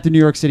ASICS at the New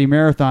York City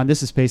Marathon.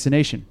 This is Pace the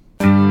Nation.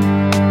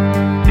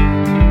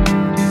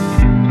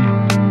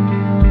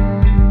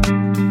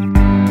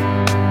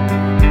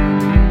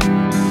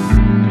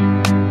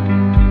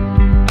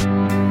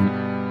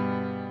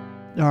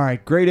 All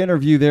right, great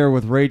interview there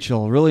with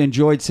Rachel. Really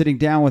enjoyed sitting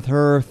down with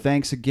her.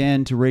 Thanks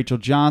again to Rachel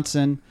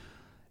Johnson,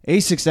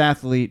 ASICS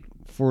athlete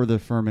for the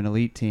Furman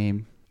Elite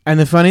team. And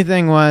the funny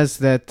thing was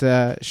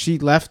that she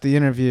left the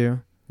interview,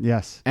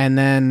 Yes. and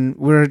then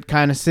we're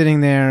kind of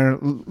sitting there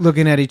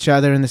looking at each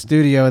other in the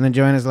studio, and then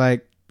Joanna's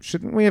like,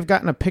 shouldn't we have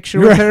gotten a picture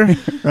with her?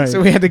 Right.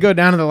 So we had to go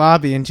down to the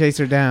lobby and chase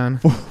her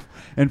down.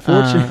 And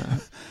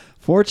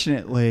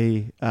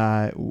fortunately,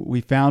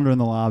 we found her in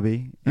the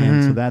lobby,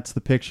 and so that's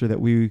the picture that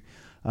we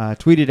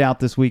tweeted out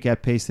this week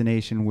at Pace the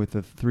Nation with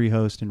the three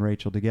hosts and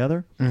Rachel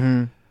together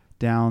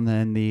down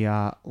in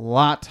the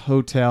Lot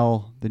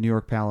Hotel, the New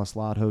York Palace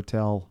Lot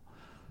Hotel.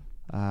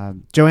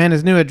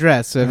 Joanna's new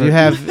address. So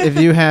if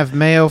you have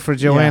mail for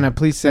Joanna,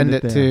 please send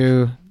it there.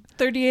 to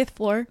 38th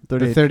floor. the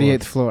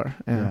 38th floor.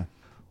 Yeah.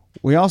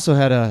 We also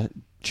had a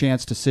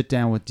chance to sit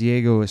down with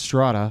Diego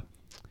Estrada.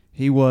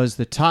 He was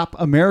the top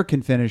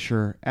American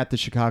finisher at the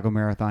Chicago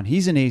Marathon.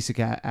 He's an ASIC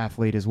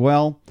athlete as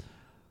well.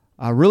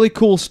 A really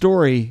cool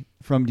story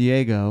from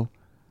Diego,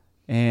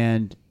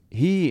 and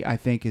he, I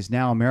think, is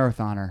now a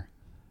marathoner.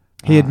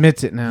 He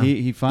admits it now.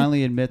 He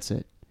finally admits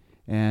it.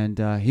 And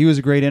he was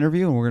a great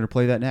interview, and we're going to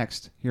play that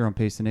next here on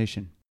Pace the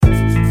Nation.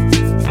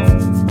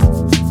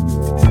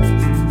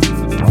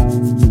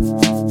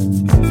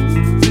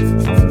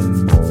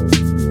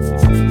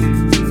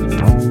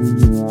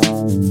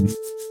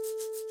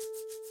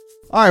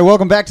 All right,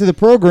 welcome back to the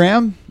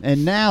program.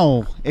 And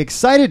now,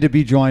 excited to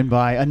be joined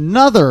by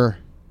another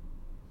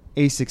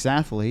ASICS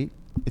athlete.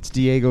 It's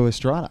Diego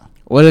Estrada.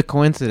 What a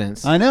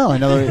coincidence. I know.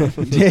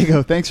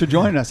 Diego, thanks for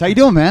joining us. How you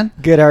doing, man?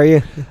 Good, how are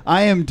you?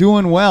 I am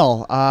doing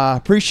well.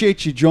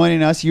 Appreciate you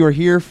joining us. You are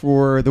here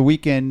for the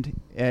weekend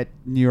in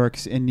New York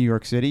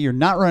City. You're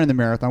not running the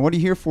marathon. What are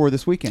you here for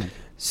this weekend?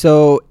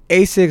 So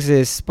ASICS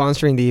is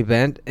sponsoring the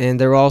event, and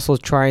they're also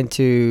trying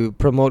to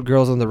promote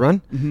Girls on the Run.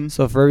 Mm-hmm.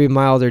 So for every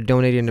mile, they're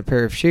donating a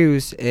pair of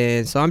shoes,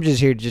 and so I'm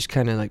just here to just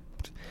kind of like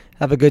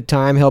have a good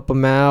time, help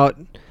them out.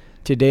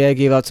 Today I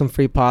gave out some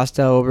free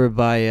pasta over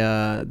by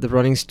the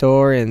running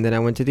store, and then I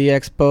went to the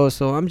expo.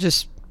 So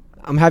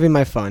I'm having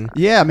my fun.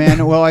 Yeah,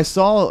 man. Well, I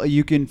saw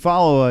you can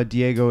follow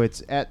Diego.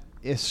 It's at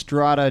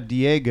Estrada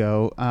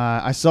Diego.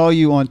 I saw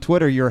you on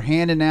Twitter. You're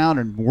handing out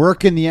and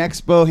working the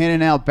expo,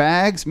 handing out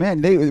bags.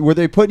 Man, were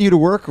they putting you to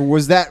work, or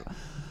was that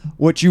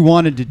what you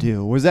wanted to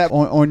do? Was that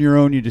on your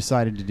own you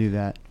decided to do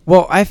that?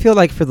 Well, I feel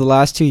like for the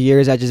last 2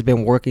 years, I've just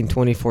been working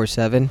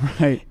 24/7,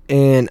 Right.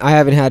 and I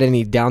haven't had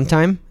any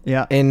downtime.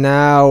 Yeah. And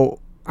now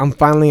I'm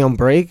finally on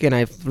break, and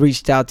I've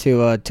reached out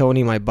to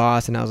Tony, my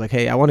boss, and I was like,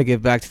 hey, I want to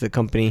give back to the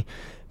company.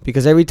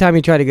 Because every time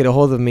you try to get a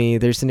hold of me,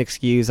 there's an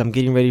excuse. I'm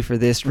getting ready for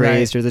this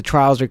race, or the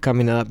trials are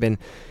coming up. And,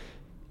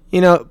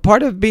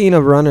 part of being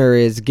a runner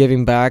is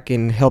giving back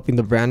and helping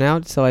the brand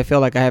out. So I feel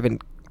like I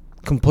haven't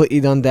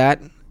completely done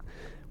that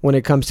when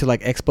it comes to,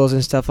 like, expos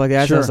and stuff like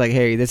that. Sure. So I was like,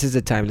 hey, this is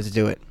the time. Let's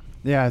do it.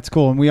 Yeah, it's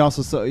cool. And we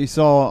also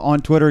saw on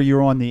Twitter you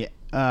were on the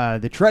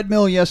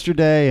treadmill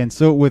yesterday, and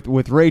so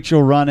with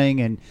Rachel running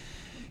and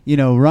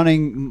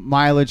running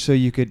mileage so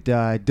you could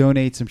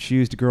donate some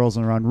shoes to Girls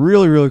on the Run.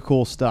 Really, really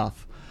cool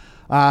stuff.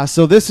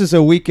 So this is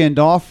a weekend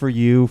off for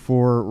you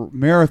for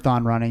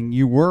marathon running.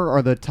 You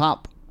are the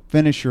top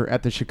finisher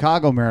at the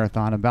Chicago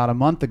Marathon about a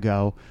month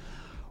ago.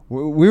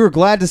 We were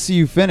glad to see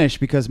you finish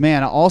because,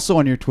 man, also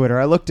on your Twitter,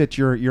 I looked at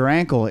your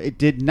ankle. It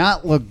did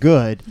not look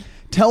good.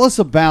 Tell us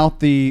about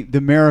the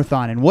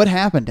marathon and what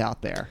happened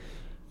out there.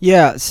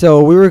 Yeah,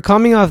 so we were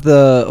coming off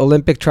the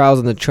Olympic trials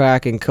on the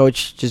track, and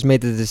Coach just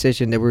made the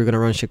decision that we were going to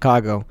run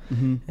Chicago.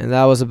 Mm-hmm. And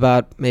that was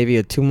about maybe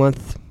a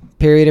 2-month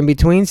period in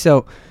between.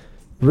 So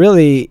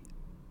really,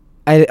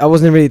 I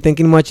wasn't really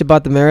thinking much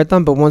about the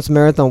marathon, but once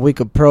marathon week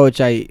approached,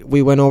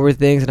 we went over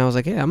things, and I was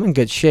like, yeah, I'm in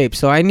good shape.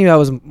 So I knew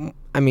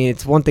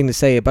it's one thing to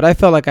say it, but I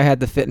felt like I had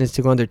the fitness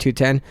to go under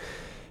 210,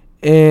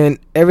 and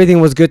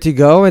everything was good to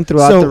go. And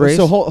throughout the race,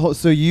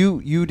 so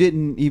you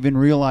didn't even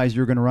realize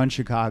you were going to run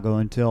Chicago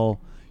until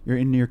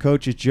your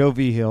coach is Joe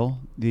Vigil,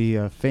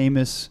 the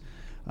famous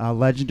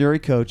legendary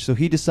coach. So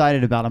he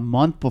decided about a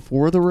month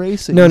before the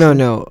race.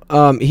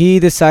 No. He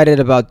decided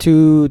about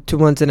 2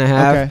 months and a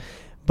half. Okay.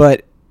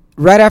 But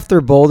right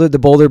after Boulder,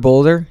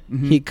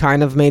 mm-hmm. he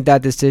kind of made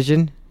that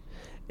decision,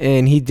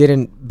 and he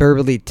didn't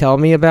verbally tell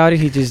me about it.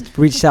 He just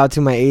reached out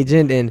to my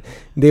agent, and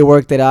they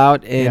worked it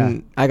out.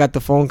 And I got the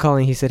phone call,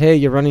 and he said, "Hey,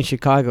 you're running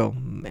Chicago,"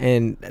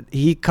 and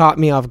he caught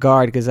me off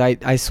guard because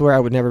I swear I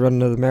would never run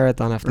another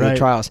marathon after the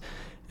trials.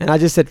 And I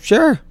just said,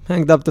 sure,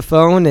 hanged up the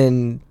phone,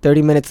 and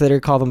 30 minutes later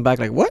called him back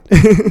like, what?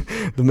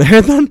 The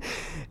marathon?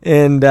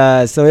 And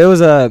so it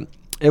was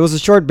a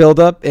short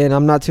build-up, and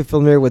I'm not too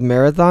familiar with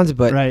marathons,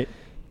 but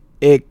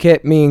it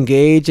kept me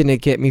engaged, and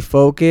it kept me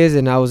focused,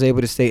 and I was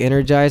able to stay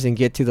energized and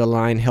get to the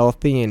line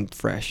healthy and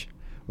fresh.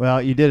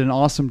 Well, you did an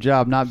awesome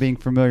job not being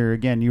familiar.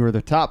 Again, you were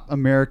the top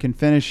American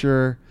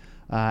finisher,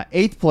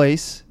 8th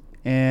place,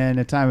 and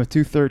a time of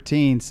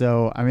 2:13.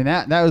 So I mean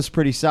that was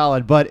pretty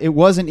solid, but it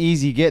wasn't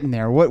easy getting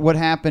there. What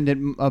happened at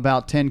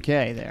about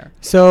 10K there?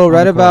 So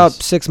right about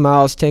 6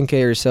 miles,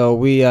 10K or so,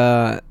 we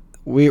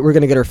were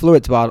gonna get our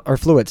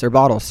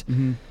bottles.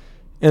 Mm-hmm.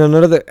 And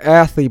another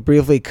athlete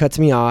briefly cuts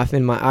me off,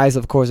 and my eyes,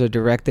 of course, are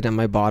directed at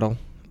my bottle.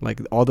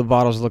 Like all the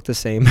bottles look the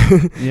same,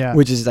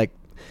 which is like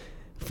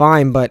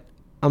fine, but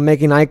I'm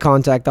making eye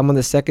contact. I'm on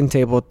the second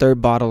table,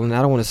 3rd bottle, and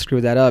I don't want to screw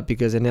that up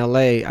because in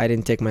LA I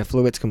didn't take my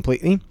fluids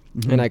completely.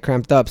 Mm-hmm. And I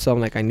cramped up, so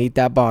I'm like, I need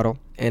that bottle,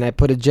 and I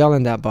put a gel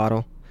in that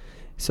bottle.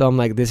 So I'm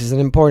like, this is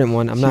an important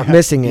one. I'm not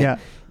missing it. Yeah.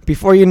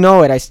 Before you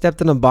know it, I stepped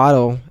in a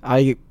bottle.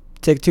 I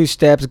take 2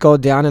 steps, go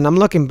down, and I'm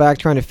looking back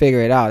trying to figure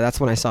it out. That's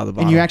when I saw the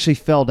bottle. And you actually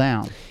fell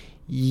down.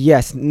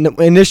 Yes. No,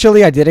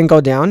 initially, I didn't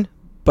go down,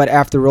 but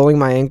after rolling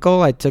my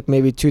ankle, I took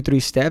maybe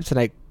 2-3 steps, and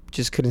I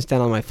just couldn't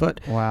stand on my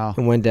foot. Wow.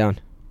 And went down.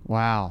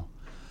 Wow.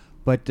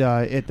 But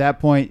at that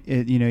point,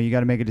 you got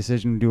to make a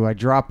decision. Do I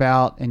drop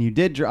out? And you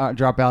did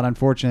drop out,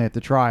 unfortunately, at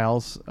the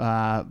trials,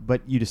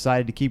 but you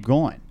decided to keep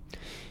going.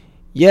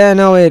 Yeah,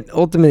 no, it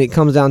ultimately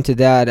comes down to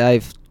that.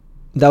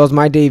 That was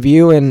my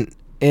debut in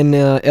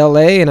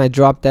LA, and I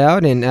dropped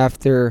out. And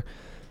after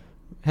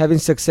having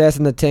success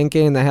in the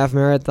 10K and the half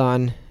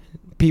marathon,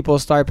 people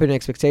start putting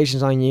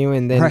expectations on you,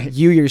 and then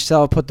you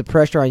yourself put the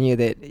pressure on you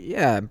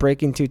that,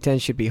 breaking 210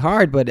 should be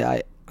hard, but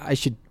I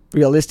should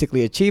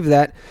realistically achieve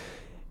that.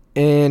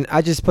 And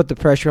I just put the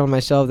pressure on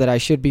myself that I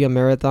should be a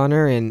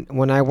marathoner. And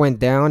when I went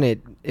down, it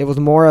was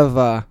more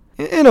of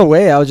in a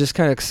way, I was just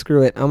kind of,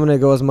 screw it. I'm going to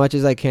go as much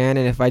as I can.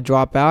 And if I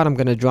drop out, I'm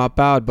going to drop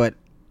out. But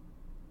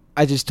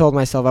I just told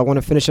myself I want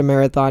to finish a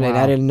marathon. Wow. And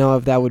I didn't know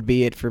if that would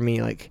be it for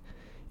me. Like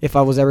if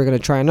I was ever going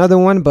to try another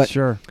one. But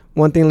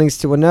one thing leads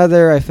to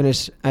another. I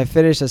finished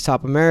as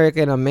top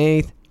American. I'm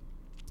 8th.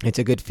 It's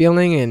a good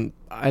feeling. And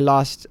I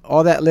lost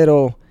all that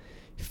little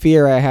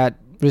fear I had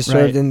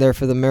reserved in there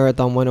for the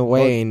marathon went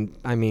away. Well, and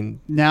I mean,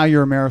 now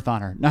you're a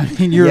marathoner. I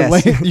mean, you're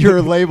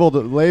you're labeled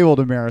a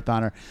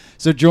marathoner.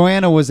 So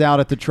Joanna was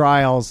out at the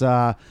trials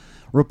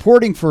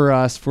reporting for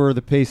us for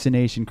the Pace the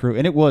Nation crew,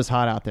 and it was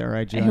hot out there,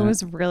 right, Joanna? It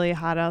was really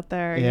hot out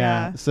there.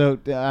 Yeah. So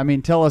I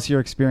mean, tell us your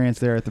experience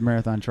there at the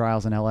marathon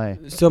trials in LA.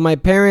 So my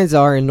parents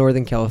are in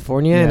Northern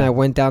California, and I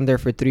went down there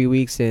for 3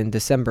 weeks in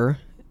December.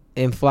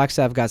 And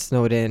Flagstaff got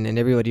snowed in, and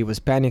everybody was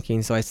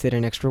panicking, so I stayed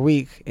an extra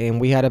week, and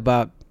we had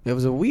it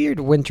was a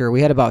weird winter.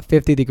 We had about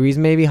 50 degrees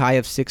maybe, high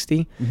of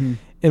 60. Mm-hmm.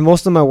 And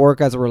most of my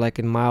workouts were like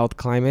in mild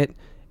climate.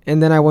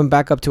 And then I went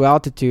back up to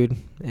altitude,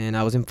 and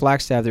I was in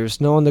Flagstaff. There was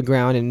snow on the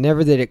ground, and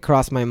never did it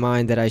cross my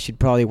mind that I should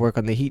probably work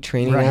on the heat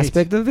training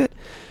aspect of it.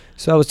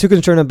 So I was too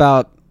concerned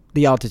about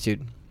the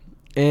altitude.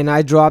 And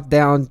I dropped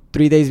down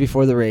 3 days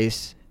before the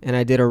race, and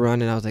I did a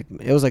run, and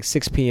it was like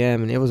 6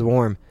 p.m., and it was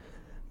warm.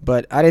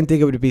 But I didn't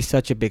think it would be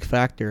such a big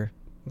factor.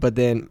 But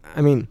then,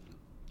 I mean,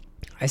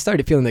 I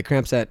started feeling the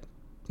cramps at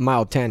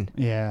mile 10.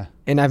 Yeah.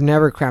 And I've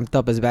never cramped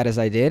up as bad as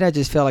I did. I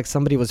just felt like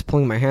somebody was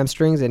pulling my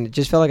hamstrings, and it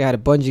just felt like I had a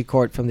bungee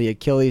cord from the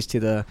Achilles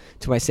to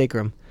my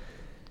sacrum.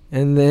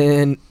 And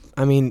then,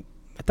 I mean,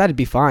 I thought it'd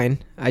be fine.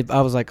 I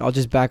was like, I'll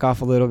just back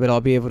off a little bit. I'll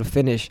be able to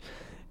finish.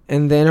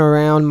 And then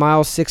around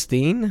mile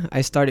 16,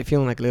 I started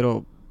feeling like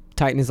little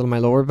tightness on my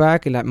lower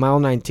back. And at mile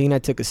 19, I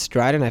took a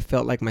stride, and I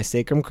felt like my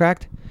sacrum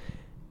cracked.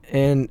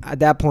 And at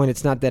that point,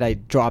 it's not that I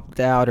dropped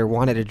out or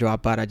wanted to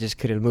drop out. I just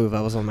couldn't move. I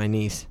was on my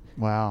knees.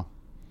 Wow.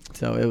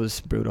 So it was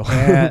brutal.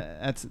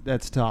 Yeah,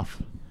 that's tough.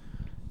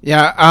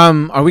 Yeah.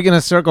 Are we gonna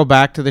circle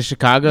back to the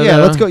Chicago? Yeah,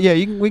 though? let's go. Yeah,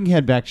 we can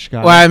head back to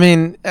Chicago. Well, I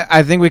mean,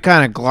 I think we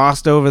kind of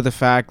glossed over the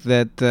fact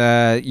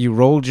that you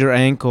rolled your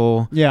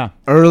ankle. Yeah.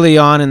 Early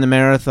on in the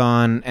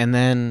marathon, and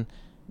then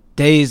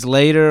days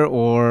later,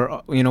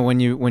 or when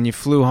you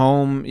flew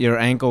home, your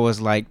ankle was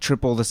like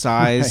triple the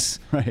size,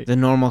 right. the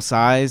normal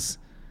size.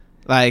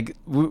 Like,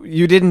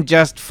 you didn't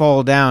just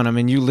fall down. I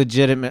mean, you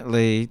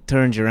legitimately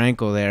turned your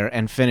ankle there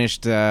and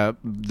finished the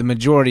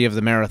majority of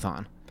the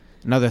marathon.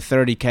 Another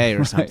 30K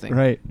or something.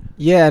 Right.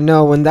 Yeah,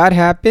 no, when that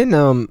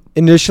happened,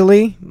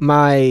 initially,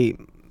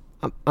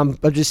 I'm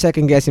just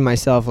second guessing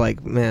myself,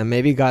 like, man,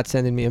 maybe God's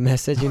sending me a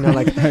message,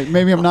 like, Right,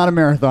 maybe I'm not a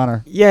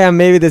marathoner. yeah,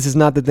 maybe this is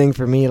not the thing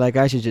for me. Like,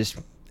 I should just.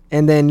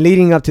 And then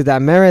leading up to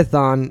that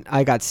marathon,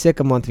 I got sick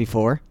a month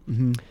before.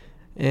 Mm-hmm.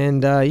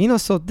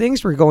 And, so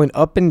things were going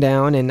up and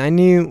down, and I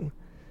knew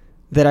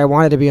that I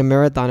wanted to be a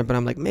marathoner, but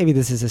I'm like, maybe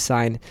this is a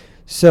sign.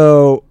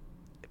 So,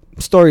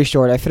 story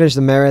short, I finished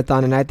the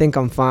marathon, and I think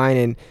I'm fine.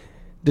 And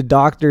the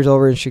doctors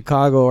over in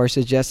Chicago are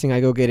suggesting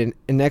I go get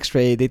an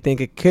x-ray. They think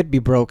it could be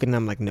broken.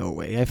 I'm like, no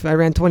way. If I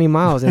ran 20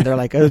 miles, and they're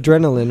like,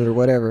 adrenaline or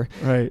whatever.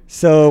 Right.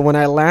 So when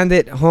I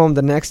landed home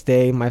the next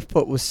day, my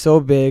foot was so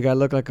big, I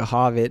looked like a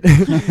hobbit.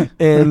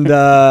 And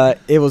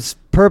it was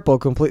purple,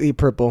 completely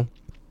purple.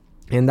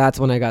 And that's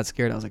when I got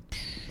scared. I was like,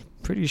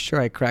 pretty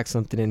sure I cracked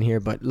something in here,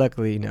 but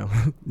luckily, no.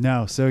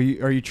 No. So are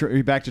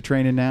you back to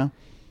training now?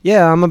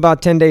 Yeah, I'm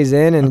about 10 days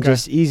in and Okay.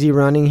 just easy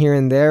running here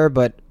and there,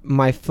 but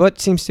my foot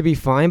seems to be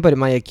fine, but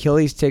my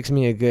Achilles takes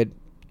me a good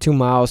 2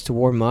 miles to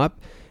warm up.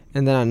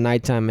 And then at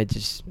nighttime,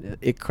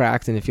 it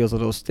cracks and it feels a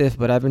little stiff,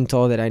 but I've been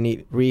told that I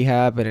need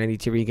rehab and I need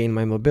to regain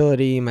my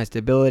mobility, my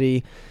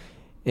stability.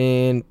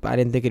 And I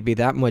didn't think it'd be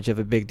that much of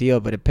a big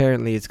deal, but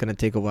apparently it's going to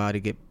take a while to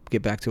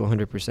get back to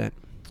 100%.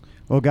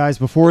 Well, guys,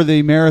 before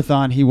the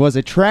marathon, he was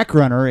a track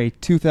runner, a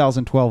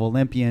 2012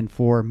 Olympian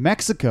for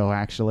Mexico,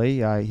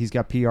 actually. He's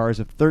got PRs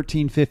of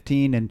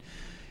 13:15 and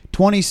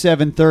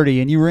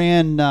 27:30. And you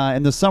ran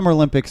in the Summer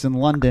Olympics in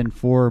London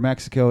for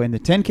Mexico in the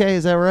 10K,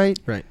 is that right?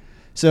 Right.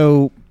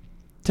 So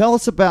tell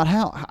us about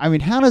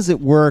how does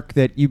it work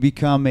that you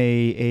become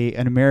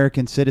an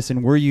American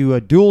citizen? Were you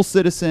a dual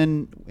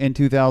citizen in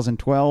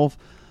 2012?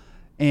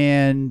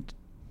 And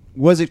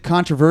was it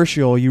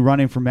controversial, you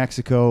running for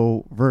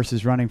Mexico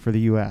versus running for the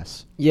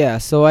U.S.? Yeah,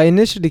 so I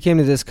initially came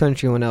to this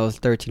country when I was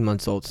 13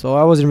 months old, so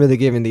I wasn't really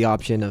given the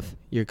option of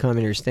you're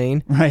coming or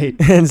staying. Right.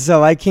 And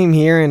so I came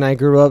here and I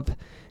grew up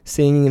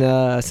seeing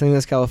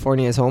Salinas,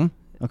 California as home.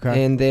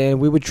 Okay. And then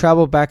we would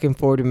travel back and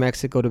forth to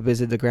Mexico to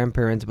visit the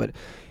grandparents, but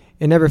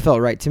it never felt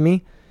right to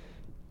me.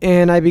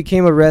 And I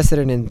became a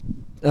resident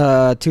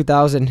in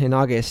 2000 in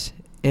August.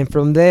 And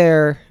from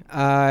there,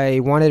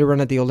 I wanted to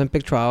run at the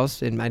Olympic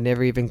trials, and I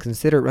never even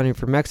considered running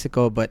for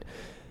Mexico, but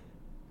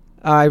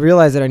I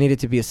realized that I needed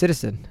to be a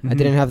citizen. I Mhm.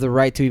 didn't have the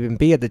right to even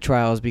be at the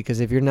trials, because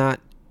if you're not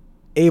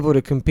able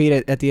to compete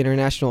at the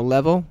international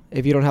level,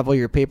 if you don't have all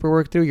your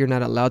paperwork through, you're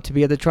not allowed to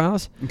be at the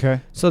trials. Okay.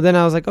 So then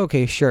I was like,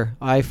 okay, sure.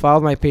 I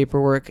filed my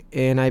paperwork,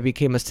 and I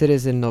became a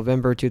citizen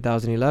November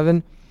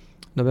 2011,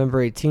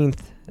 November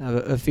 18th,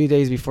 a few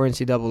days before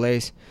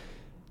NCAA's.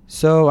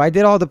 So I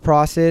did all the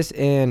process,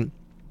 and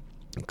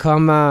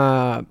come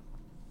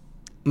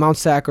Mount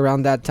Sac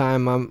around that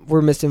time,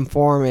 we're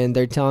misinformed, and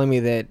they're telling me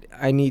that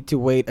I need to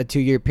wait a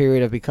 2-year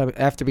period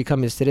after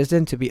becoming a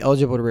citizen to be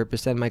eligible to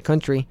represent my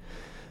country.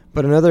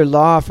 But another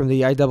law from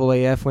the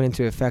IAAF went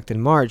into effect in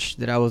March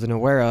that I wasn't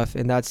aware of,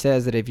 and that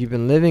says that if you've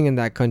been living in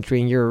that country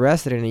and you're a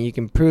resident and you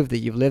can prove that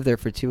you've lived there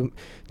for two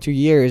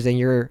years,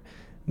 then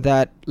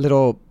that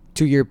little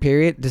 2-year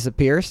period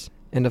disappears.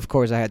 And of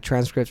course, I had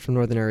transcripts from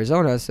Northern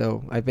Arizona,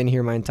 so I've been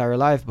here my entire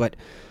life. But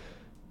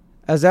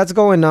as that's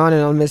going on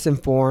and I'm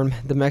misinformed,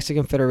 the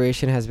Mexican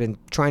Federation has been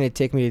trying to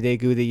take me to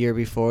Daegu the year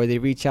before. They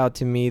reach out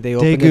to me. They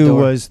opened the Daegu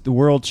door. was the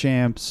world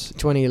champs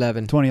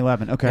 2011.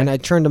 2011. Okay. And I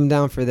turned them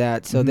down for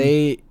that. So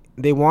Mhm.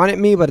 they wanted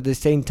me, but at the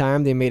same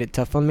time, they made it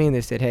tough on me. And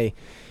they said, hey,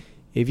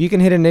 if you can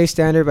hit an A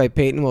standard by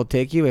Peyton, we'll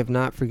take you. If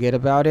not, forget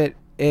about it.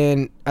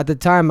 And at the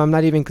time, I'm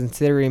not even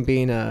considering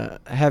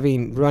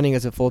running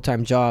as a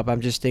full-time job.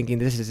 I'm just thinking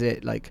this is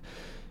it. Like,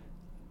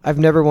 I've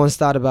never once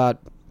thought about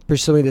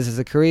pursuing this as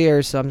a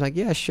career. So I'm like,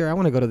 yeah, sure, I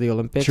want to go to the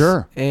Olympics.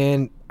 Sure.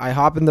 And I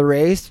hop in the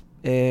race,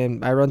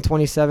 and I run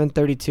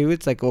 27:32.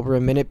 It's like over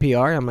a minute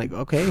PR. I'm like,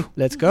 okay,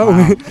 let's go.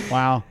 Wow.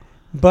 Wow.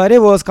 But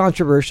it was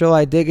controversial.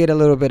 I did get a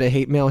little bit of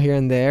hate mail here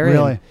and there.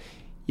 Really?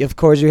 And of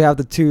course, you have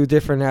the two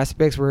different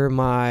aspects where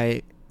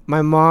my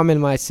mom and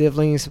my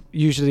siblings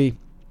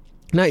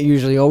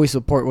always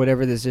support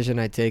whatever decision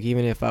I take,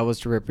 even if I was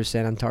to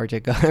represent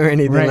Antarctica or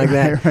anything like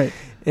that. Right.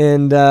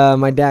 And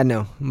my dad,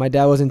 no. My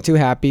dad wasn't too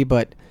happy,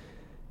 but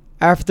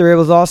after it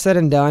was all said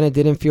and done, it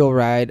didn't feel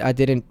right. I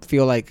didn't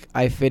feel like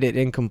I fitted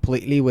in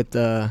completely with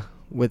the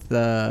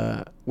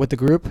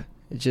group.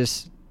 It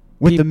just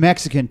With the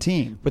Mexican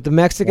team. With the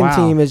Mexican Wow.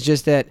 team, it's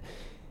just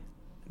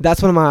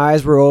that's when my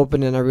eyes were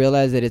open, and I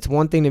realized that it's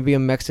one thing to be a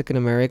Mexican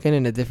American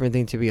and a different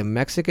thing to be a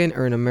Mexican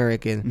or an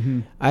American. Mm-hmm.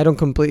 I don't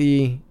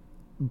completely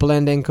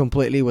blend in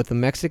completely with the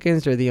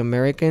Mexicans or the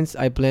Americans.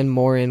 I blend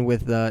more in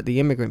with the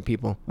immigrant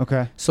people.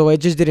 Okay. So it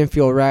just didn't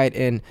feel right.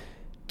 And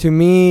to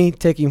me,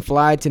 taking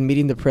flights and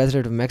meeting the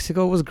president of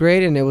Mexico was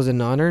great, and it was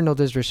an honor, no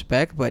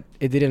disrespect, but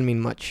it didn't mean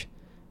much.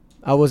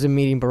 I wasn't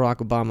meeting Barack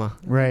Obama.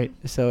 Right.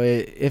 So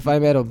if I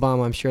met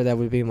Obama, I'm sure that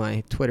would be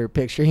my Twitter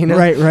picture, you know?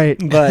 Right.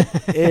 But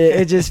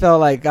it just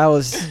felt like I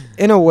was,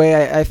 in a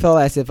way, I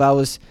felt as if I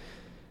was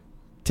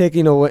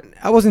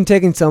I wasn't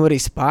taking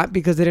somebody's spot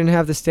because they didn't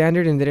have the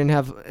standard and they didn't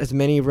have as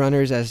many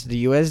runners as the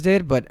U.S.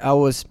 did, but I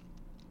was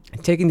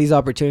taking these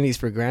opportunities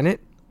for granted,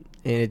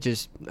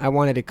 and I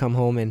wanted to come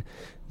home, and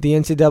the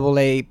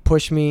NCAA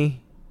pushed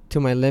me to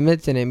my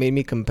limits, and it made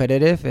me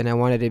competitive, and I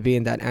wanted to be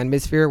in that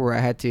atmosphere where I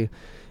had to,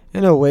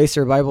 in a way,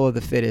 survival of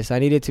the fittest. I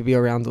needed to be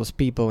around those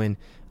people, and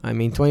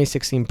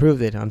 2016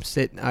 proved it.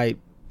 I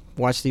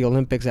watched the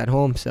Olympics at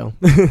home, so.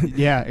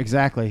 Yeah,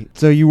 exactly.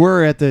 So you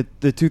were at the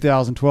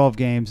 2012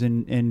 games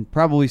and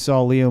probably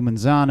saw Leo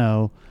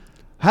Manzano.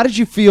 How did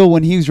you feel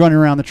when he was running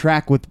around the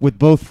track with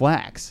both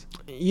flags?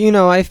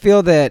 I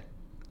feel that,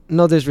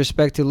 no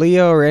disrespect to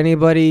Leo or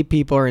anybody,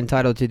 people are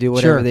entitled to do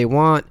whatever they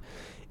want.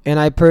 And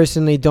I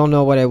personally don't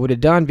know what I would have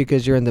done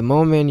because you're in the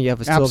moment, you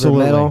have a silver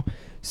medal.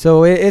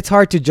 So it's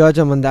hard to judge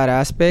them on that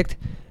aspect.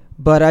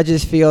 But I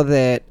just feel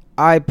that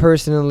I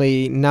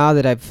personally, now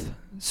that I've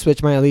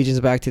switched my allegiance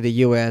back to the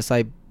U.S.,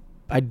 I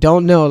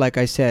don't know, like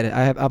I said,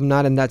 I'm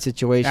not in that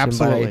situation.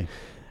 Absolutely.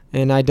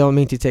 And I don't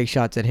mean to take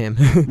shots at him.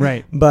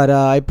 Right. But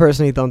I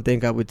personally don't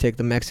think I would take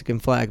the Mexican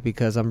flag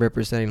because I'm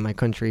representing my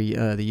country,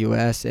 the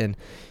U.S., and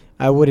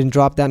I wouldn't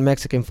drop that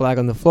Mexican flag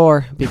on the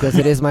floor because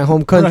it is my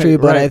home country,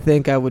 but I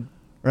think I would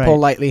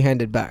politely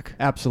hand it back.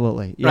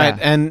 Absolutely. Yeah. Right.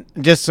 And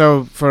just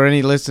so for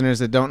any listeners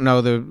that don't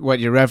know what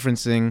you're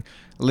referencing,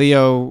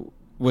 Leo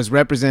was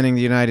representing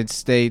the United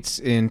States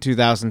in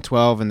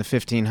 2012 in the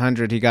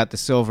 1500. He got the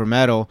silver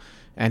medal,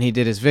 and he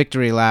did his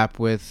victory lap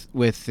with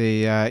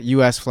the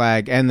U.S.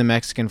 flag and the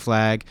Mexican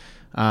flag.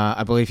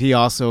 I believe he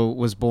also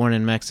was born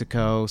in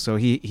Mexico, so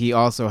he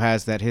also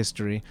has that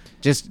history.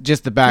 Just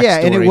the backstory. Yeah,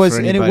 and it was,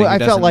 for anybody I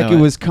felt like it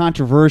was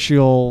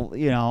controversial.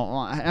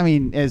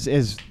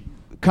 As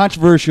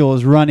controversial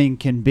as running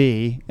can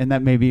be, and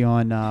that may be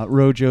on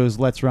Rojo's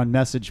Let's Run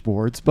message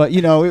boards. But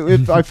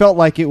I felt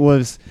like it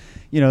was,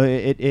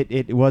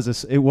 it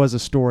was a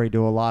story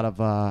to a lot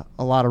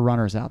of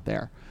runners out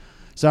there.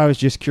 So I was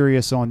just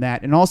curious on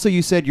that. And also,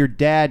 you said your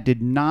dad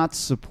did not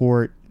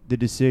support the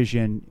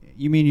decision.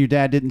 You mean your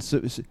dad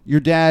didn't? Your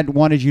dad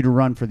wanted you to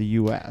run for the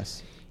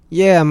U.S.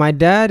 Yeah, my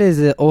dad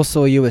is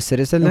also a U.S.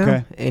 citizen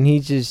now, and he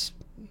just,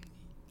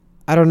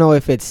 I don't know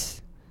if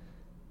it's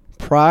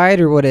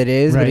pride or what it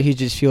is, but he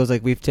just feels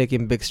like we've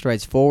taken big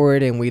strides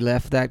forward and we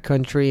left that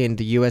country, and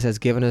the U.S. has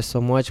given us so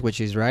much,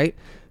 which is right.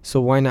 So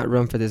why not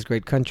run for this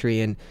great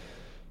country? And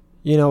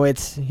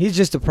he's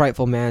just a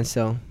prideful man,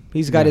 so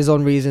he's got his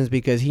own reasons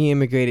because he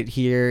immigrated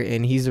here,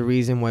 and he's the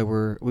reason why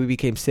we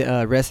became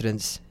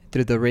residents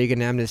through the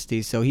Reagan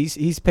amnesty. So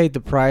he's paid the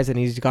price, and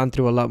he's gone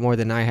through a lot more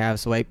than I have.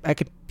 So I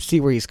could see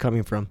where he's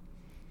coming from.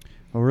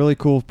 A really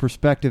cool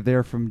perspective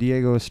there from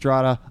Diego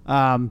Estrada.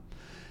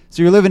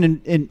 So you're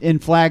living in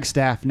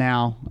Flagstaff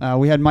now.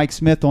 We had Mike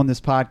Smith on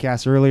this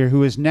podcast earlier,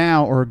 who is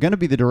now or going to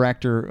be the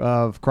director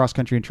of cross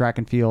country and track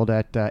and field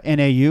at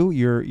NAU,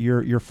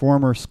 your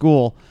former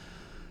school.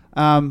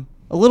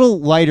 A little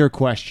lighter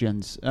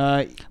questions.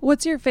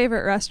 What's your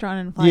favorite restaurant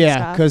in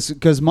Flagstaff? Yeah,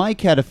 because Mike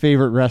had a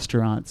favorite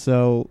restaurant.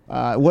 So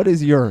what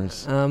is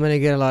yours? I'm going to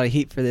get a lot of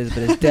heat for this,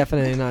 but it's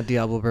definitely not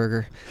Diablo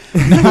Burger.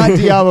 Not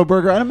Diablo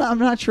Burger. I'm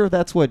not sure if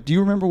that's what. Do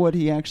you remember what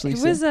he actually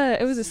said?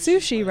 It was a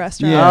sushi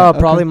restaurant. Yeah,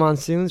 probably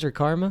Monsoons or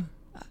Karma.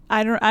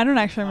 I don't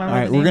actually remember. All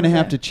right, we're going to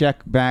have to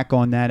check back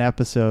on that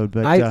episode.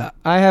 But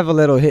I have a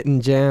little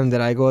hidden gem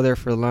that I go there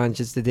for lunch.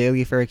 It's the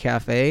Daily Fair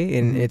Cafe,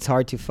 and it's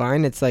hard to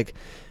find. It's like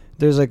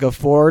there's like a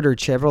Ford or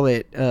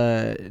Chevrolet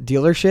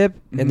dealership,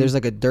 and there's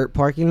like a dirt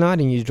parking lot,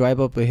 and you drive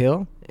up a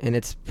hill, and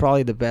it's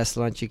probably the best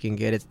lunch you can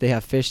get. They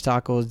have fish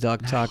tacos,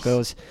 duck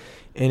tacos,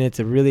 and it's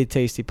a really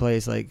tasty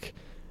place. Like,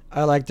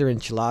 I like their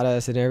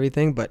enchiladas and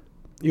everything, but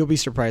you'll be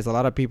surprised. A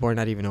lot of people are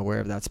not even aware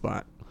of that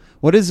spot.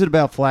 What is it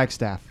about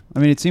Flagstaff? I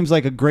mean, it seems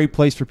like a great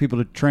place for people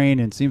to train,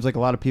 and it seems like a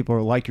lot of people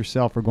are like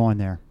yourself are going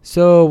there.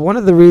 So one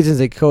of the reasons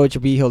that Coach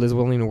Behill is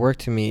willing to work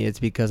to me is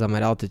because I'm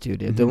at altitude.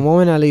 The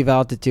moment I leave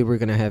altitude, we're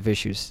going to have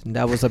issues. And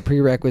that was a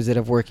prerequisite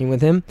of working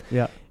with him.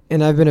 Yeah.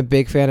 And I've been a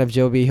big fan of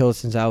Joe Behill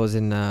since I was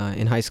in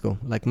high school.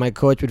 Like, my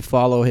coach would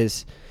follow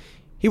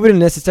he wouldn't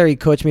necessarily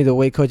coach me the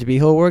way Coach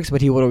Behill works,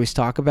 but he would always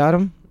talk about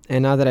him.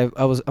 And now that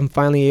I'm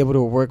finally able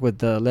to work with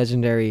the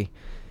legendary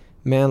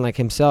man like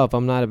himself,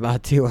 I'm not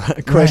about to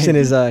question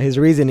his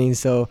reasoning.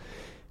 So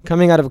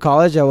coming out of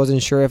college, I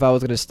wasn't sure if I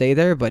was going to stay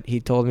there, but he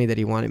told me that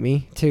he wanted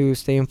me to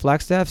stay in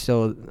Flagstaff.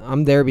 So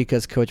I'm there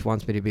because Coach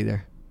wants me to be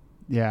there.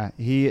 Yeah,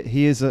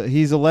 he's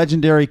a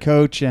legendary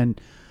coach. And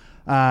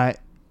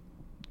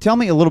tell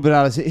me a little bit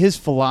about his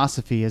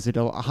philosophy. Is it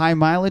a high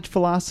mileage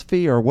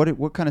philosophy, or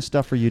what kind of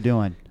stuff are you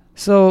doing?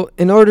 So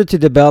in order to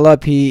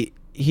develop, he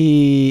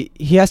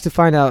has to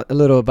find out a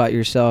little about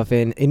yourself.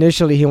 And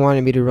initially he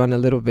wanted me to run a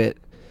little bit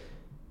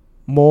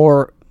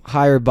more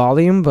higher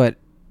volume, but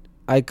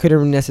I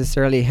couldn't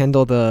necessarily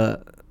handle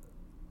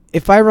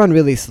if I run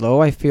really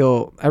slow, I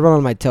feel I run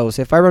on my toes.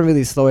 If I run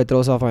really slow, it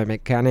throws off my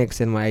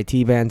mechanics and my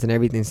IT bands and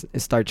everything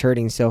starts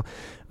hurting. So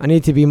I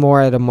need to be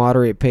more at a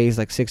moderate pace,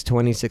 like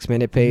 6:20,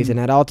 6-minute pace. And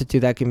at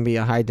altitude, that can be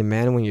a high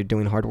demand when you're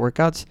doing hard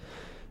workouts.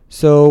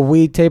 So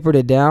we tapered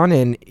it down,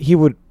 and he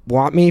would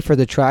want me for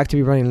the track to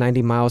be running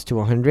 90 miles to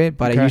 100,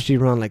 but Okay. I usually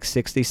run like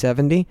 60,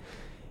 70.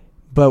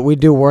 But we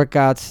do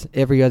workouts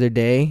every other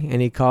day,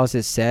 and he calls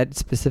it SET,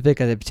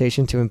 specific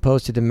adaptation to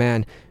impose to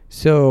demand.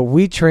 So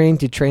we train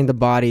to train the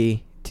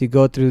body to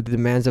go through the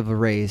demands of a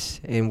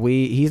race, and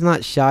he's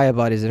not shy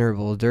about his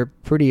intervals. They're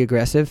pretty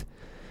aggressive.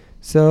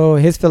 So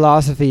his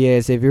philosophy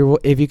is if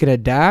you can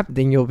adapt,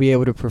 then you'll be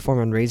able to perform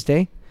on race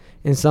day.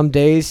 And some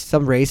days,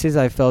 some races,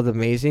 I felt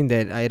amazing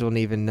that I don't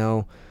even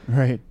know.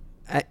 Right.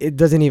 It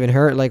doesn't even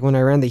hurt. Like when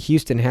I ran the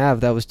Houston half,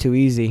 that was too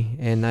easy,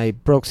 and I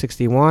broke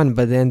 61.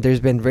 But then there's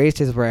been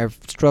races where I've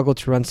struggled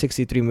to run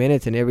 63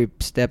 minutes, and every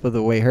step of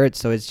the way hurts.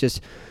 So it's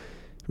just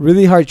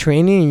really hard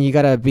training, and you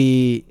gotta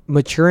be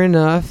mature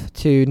enough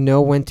to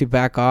know when to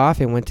back off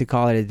and when to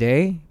call it a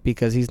day,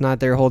 because he's not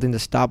there holding the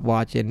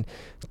stopwatch. And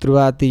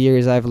throughout the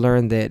years, I've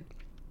learned that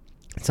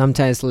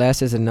sometimes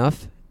less is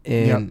enough,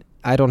 and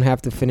I don't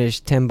have to finish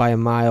 10 by a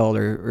mile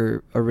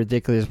or a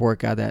ridiculous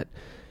workout that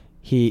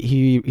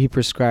he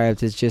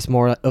prescribes. It's just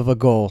more of a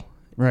goal.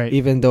 Right.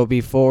 Even though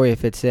before,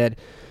 if it said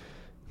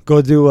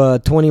go do a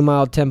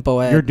 20-mile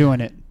tempo at You're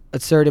doing it. a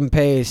certain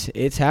pace,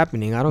 it's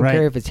happening. I don't Right.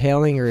 care if it's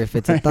hailing or if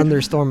it's a Right.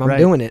 thunderstorm. I'm Right.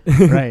 doing it.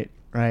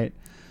 Right.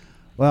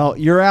 Well,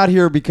 you're out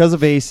here because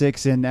of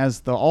ASICS, and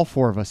as all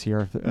four of us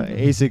here,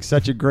 ASICS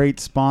such a great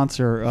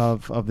sponsor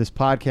of this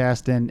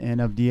podcast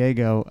and of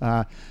Diego.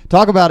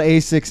 Talk about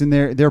ASICS and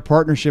their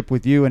partnership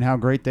with you and how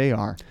great they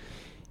are.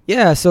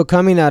 Yeah, so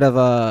coming out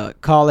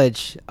of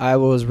college, I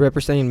was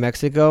representing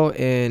Mexico,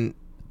 and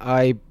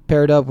I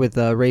paired up with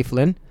Ray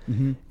Flynn.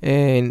 Mm-hmm.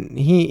 And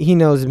he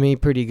knows me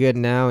pretty good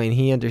now, and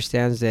he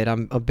understands that I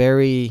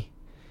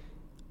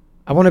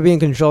want to be in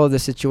control of the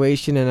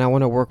situation, and I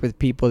want to work with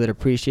people that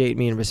appreciate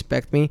me and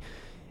respect me.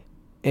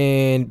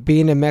 And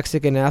being a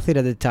Mexican athlete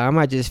at the time,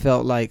 I just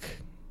felt like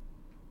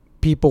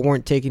people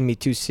weren't taking me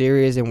too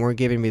serious and weren't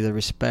giving me the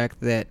respect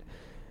that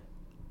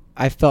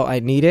I felt I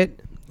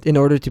needed in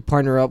order to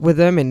partner up with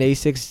them. And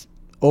ASICS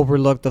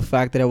overlooked the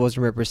fact that I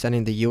wasn't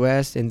representing the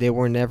U.S., and they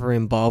were never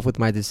involved with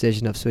my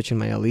decision of switching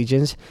my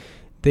allegiance.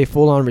 They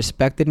full-on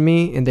respected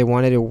me, and they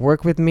wanted to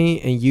work with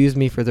me and use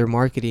me for their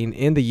marketing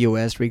in the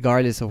U.S.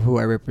 regardless of who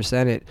I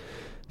represented.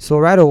 So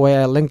right away,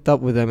 I linked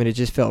up with them, and it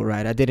just felt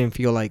right. I didn't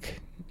feel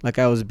like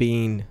I was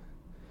being,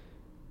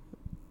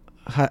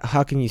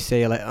 how can you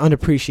say, like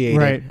unappreciated.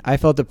 Right. I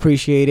felt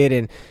appreciated,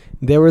 and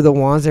they were the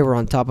ones that were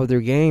on top of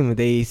their game.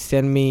 They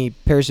sent me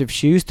pairs of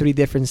shoes, 3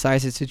 different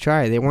sizes to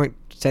try. They weren't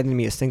sending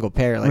me a single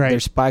pair. Like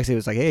their spikes, it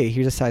was like, hey,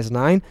 here's a size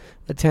 9,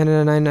 a 10,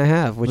 and a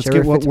 9.5, whichever Let's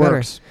get what fits better.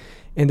 works.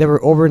 And they were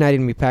overnighting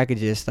me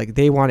packages. Like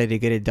they wanted to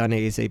get it done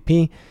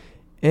ASAP.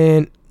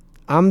 And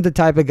I'm the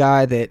type of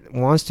guy that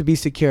wants to be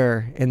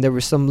secure. And there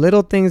were some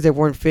little things that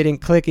weren't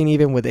clicking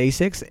even with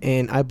ASICS.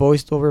 And I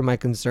voiced over my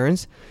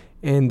concerns,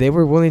 and they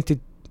were willing to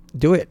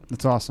do it.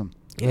 That's awesome.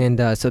 And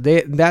so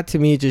that to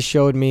me just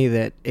showed me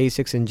that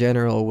ASICS in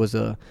general was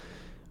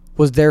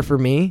there for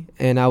me.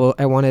 And I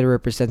wanted to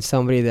represent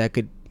somebody that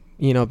could,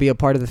 be a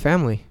part of the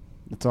family.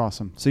 That's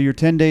awesome. So you're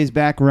 10 days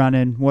back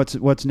running.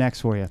 What's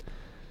next for you?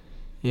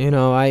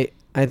 I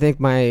think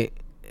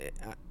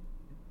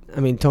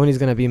Tony's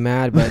gonna be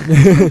mad, but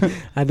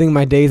I think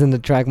my days on the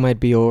track might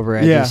be over.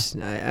 I'm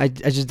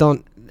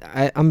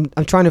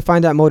trying to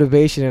find that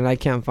motivation, and I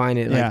can't find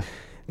it. Yeah.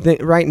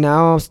 Right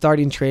now,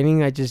 starting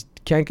training, I just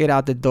can't get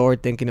out the door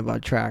thinking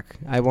about track.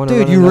 I want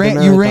to. Dude,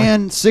 you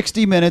ran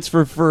 60 minutes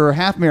for a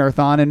half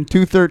marathon in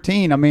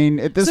 2:13. I mean,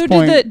 at this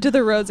point, so do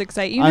the roads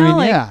excite you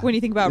now? When you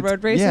think about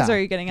road races, or are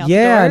you getting out the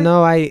door? Yeah,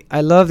 no,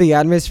 I love the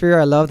atmosphere.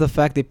 I love the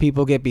fact that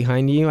people get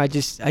behind you. I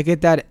get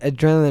that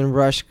adrenaline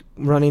rush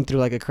running through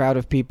like a crowd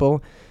of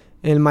people.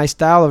 And my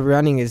style of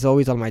running is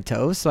always on my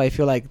toes, so I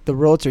feel like the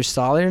roads are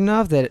solid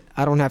enough that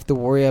I don't have to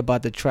worry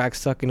about the track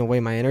sucking away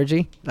my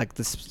energy, like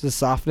the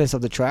softness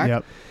of the track.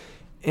 Yep.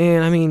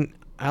 And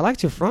I like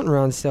to front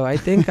run, so I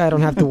think I don't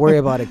have to worry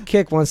about a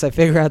kick. Once I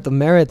figure out the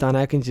marathon,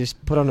 I can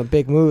just put on a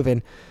big move.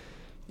 And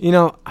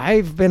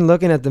I've been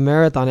looking at the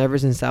marathon ever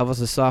since I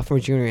was a sophomore,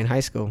 junior in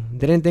high school.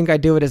 Didn't think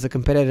I'd do it as a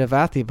competitive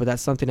athlete, but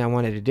that's something I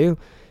wanted to do.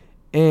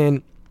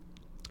 And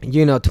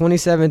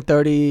 27,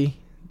 30,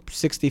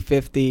 60,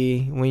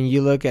 50, when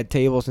you look at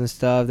tables and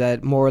stuff,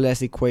 that more or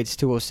less equates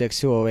 206,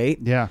 208.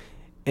 Yeah.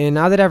 And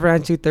now that I've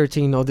ran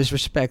 213, no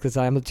disrespect, because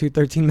I'm a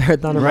 213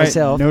 marathoner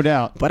myself. No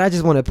doubt. But I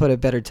just want to put a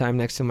better time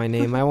next to my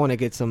name. I want to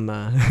get some.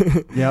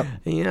 Yep.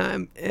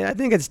 I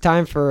think it's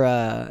time for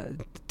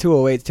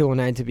 208,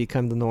 209 to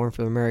become the norm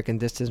for American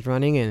distance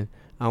running, and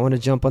I want to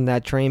jump on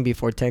that train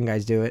before 10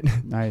 guys do it.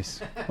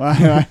 Nice.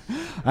 Well,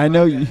 I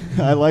know.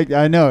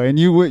 I know, and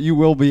you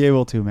will be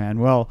able to, man.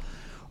 Well.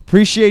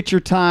 Appreciate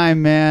your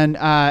time, man.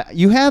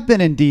 You have been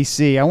in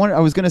DC. I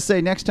was going to say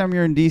next time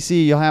you're in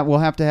DC, we'll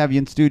have to have you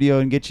in studio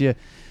and get you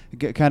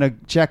kind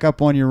of check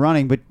up on your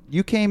running. But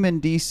you came in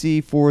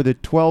DC for the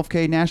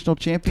 12K national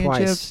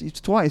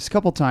championships twice, a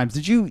couple times.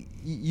 Did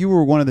you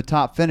were one of the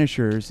top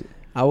finishers?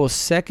 I was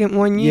second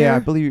one year. Yeah, I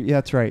believe. Yeah,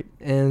 that's right.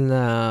 And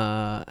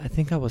I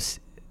think I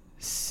was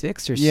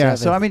 6th or 7th. Yeah.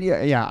 So I mean,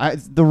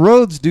 the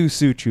roads do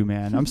suit you,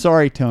 man. I'm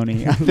sorry,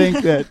 Tony. I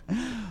think that.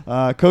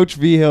 Coach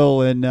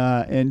Vigil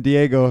and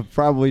Diego have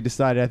probably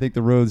decided. I think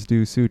the roads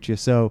do suit you.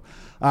 So,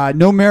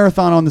 no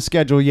marathon on the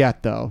schedule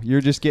yet, though.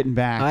 You're just getting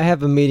back. I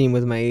have a meeting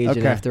with my agent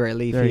Okay. after I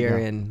leave There you here,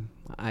 go. and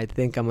I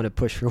think I'm going to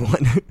push for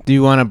one. Do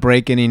you want to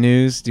break any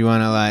news? Do you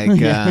want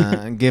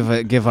to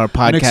give our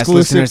podcast exclusive.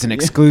 listeners an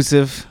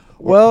exclusive?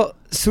 Well,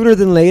 sooner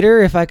than later,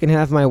 if I can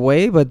have my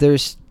way. But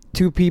there's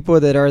two people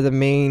that are the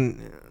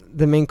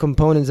main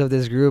components of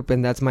this group,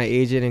 and that's my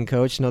agent and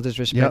coach. No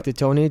disrespect Yep. to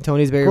Tony.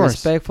 Tony's very course.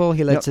 respectful.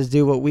 He lets Yep. us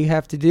do what we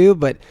have to do,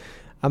 but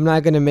I'm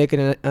not going to make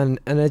an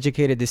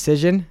uneducated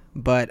decision.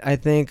 But I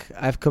think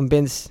I've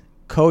convinced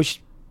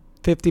Coach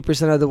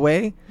 50% of the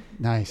way,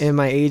 Nice. and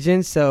my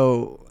agent.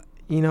 So,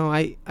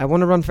 I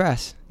want to run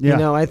fast.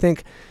 Yeah. I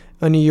think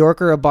a New York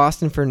or a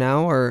Boston for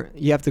now, or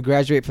you have to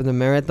graduate from the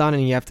marathon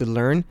and you have to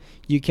learn.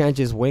 You can't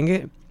just wing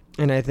it.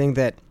 And I think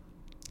that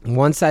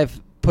once I've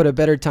put a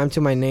better time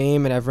to my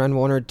name and I've run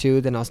one or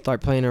two, then I'll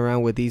start playing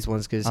around with these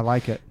ones, because I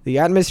like it. the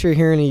atmosphere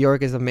here in New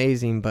York is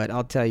amazing. But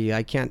I'll tell you,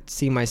 I can't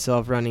see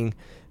myself running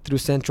through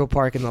Central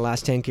Park in the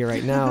last 10K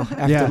right now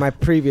after Yeah. my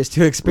previous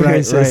two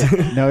experiences.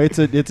 Right. No, it's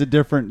a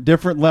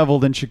different level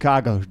than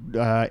Chicago,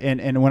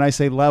 and when I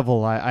say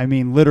level, I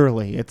mean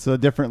literally. It's a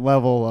different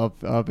level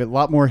of a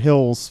lot more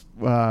hills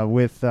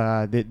with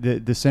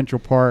the Central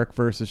Park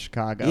versus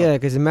Chicago. Yeah,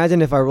 because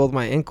imagine if I rolled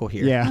my ankle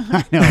here. Yeah,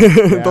 I know.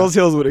 Yeah. Those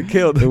hills would have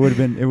killed. It would have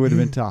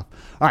been tough.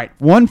 All right,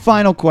 one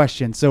final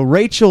question. So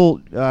Rachel,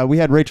 we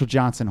had Rachel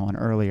Johnson on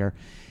earlier,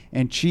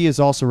 and she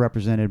is also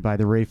represented by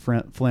the Ray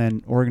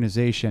Flynn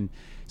organization.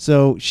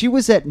 So she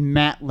was at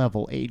Matt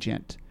level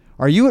agent.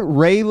 Are you at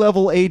Ray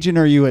level agent,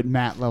 or are you at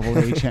Matt level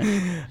agent?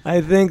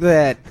 I think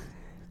that,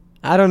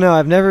 I don't know,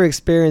 I've never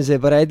experienced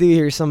it, but I do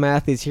hear some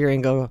athletes here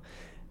and go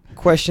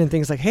question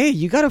things like, hey,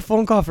 you got a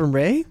phone call from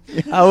Ray?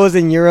 I was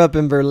in Europe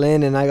in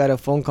Berlin, and I got a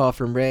phone call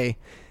from Ray.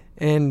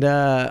 And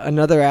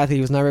another athlete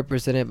who was not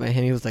represented by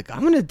him, he was like,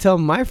 I'm going to tell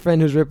my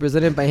friend who's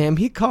represented by him,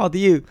 he called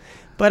you.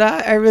 But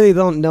I really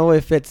don't know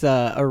if it's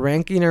a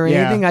ranking or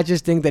Yeah. anything. I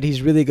just think that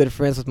he's really good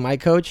friends with my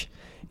coach,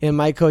 and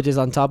my coach is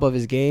on top of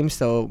his game,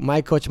 so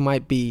my coach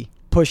might be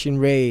pushing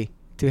Ray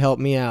to help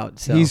me out.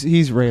 So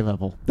He's Ray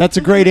level. That's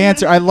a great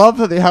answer. I love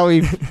how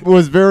he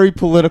was very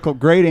political.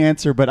 Great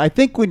answer. But I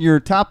think when you're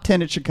top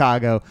 10 at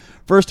Chicago,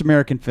 first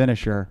American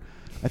finisher,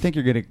 I think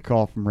you're getting a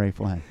call from Ray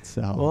Flynn.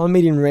 So Well, I'm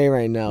meeting Ray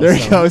right now. there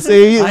so you go.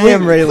 See, I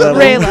am Ray level.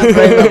 Ray level.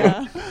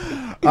 Yeah.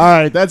 All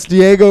right, that's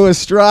Diego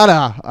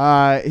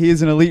Estrada. He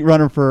is an elite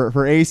runner for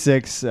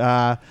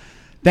ASICS.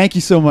 Thank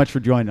you so much for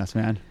joining us,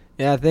 man.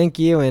 Yeah, thank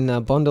you,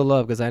 and bundle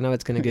up because I know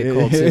it's going to get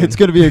cold soon. It's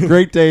going to be a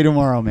great day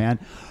tomorrow, man.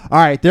 All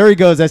right, there he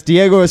goes. That's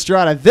Diego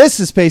Estrada. This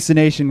is Pace the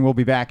Nation. We'll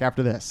be back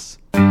after this.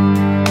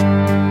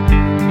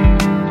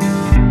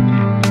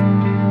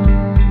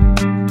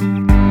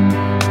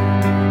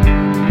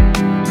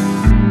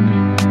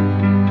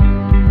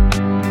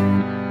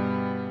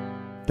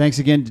 Thanks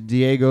again to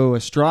Diego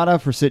Estrada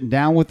for sitting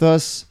down with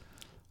us.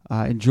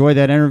 Enjoy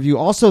that interview.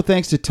 Also,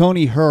 thanks to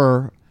Tony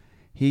Herr.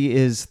 He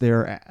is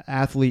their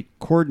athlete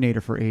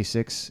coordinator for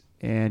ASICS,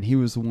 and he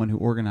was the one who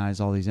organized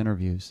all these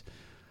interviews.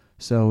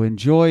 So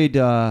enjoyed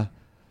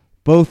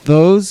both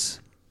those.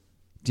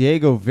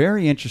 Diego,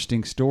 very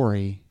interesting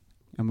story.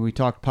 I mean, we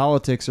talked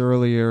politics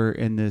earlier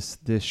in this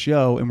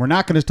show, and we're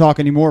not going to talk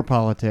any more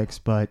politics,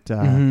 but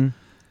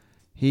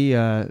he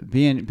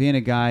being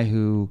a guy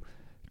who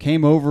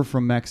came over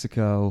from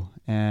Mexico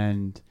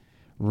and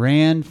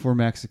ran for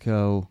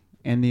Mexico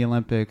in the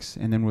Olympics,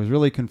 and then was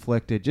really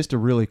conflicted. Just a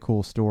really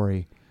cool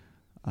story.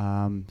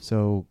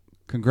 So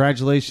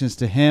congratulations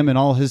to him and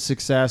all his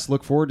success.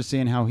 Look forward to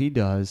seeing how he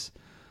does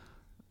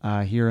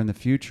here in the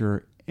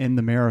future in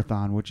the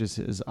marathon, which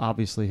is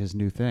obviously his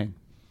new thing.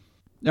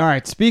 All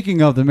right,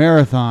 speaking of the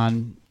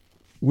marathon,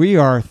 we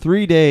are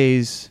 3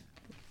 days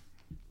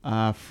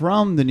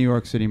from the New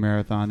York City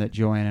Marathon that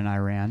Joanne and I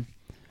ran.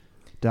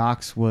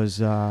 Docs was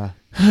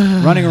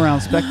running around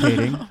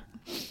spectating.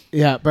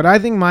 Yeah, but I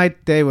think my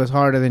day was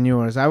harder than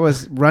yours. I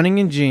was running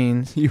in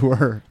jeans, You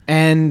were.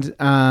 and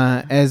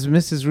as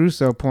Mrs.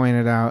 Russo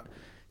pointed out,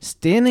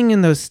 standing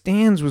in those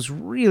stands was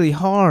really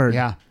hard.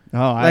 Yeah.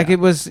 Oh, It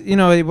was,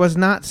 it was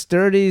not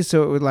sturdy,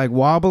 so it would like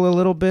wobble a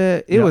little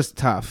bit. It Yep. was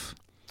tough.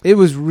 It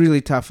was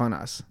really tough on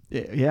us.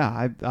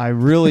 Yeah, I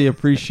really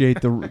appreciate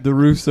the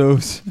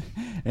Russos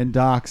and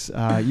Docs.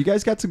 You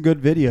guys got some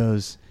good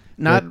videos.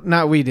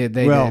 Not we did.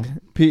 They did.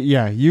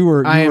 Yeah, you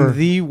were. I am were,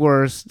 the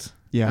worst.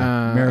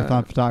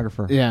 marathon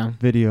photographer. Yeah.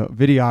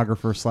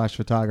 Videographer /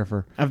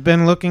 photographer. I've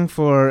been looking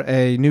for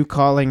a new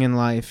calling in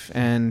life,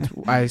 and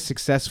I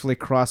successfully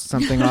crossed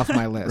something off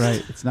my list.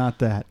 Right, it's not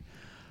that.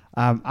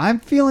 I'm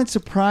feeling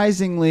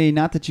surprisingly,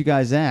 not that you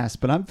guys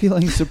asked, but I'm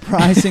feeling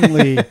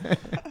surprisingly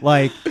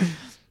like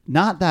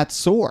not that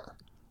sore.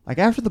 Like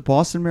after the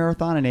Boston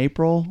Marathon in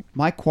April,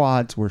 my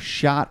quads were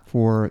shot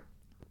for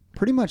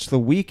pretty much the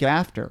week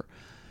after,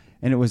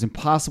 and it was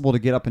impossible to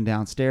get up and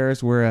down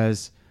stairs.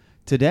 Whereas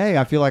today,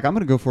 I feel like I'm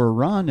going to go for a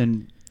run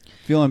and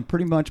feeling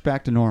pretty much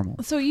back to normal.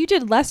 So you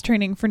did less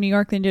training for New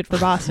York than you did for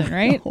Boston,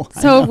 right? know,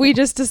 I So know. have we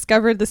just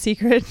discovered the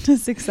secret to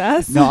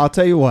success? No, I'll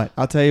tell you what.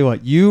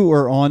 You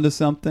are on to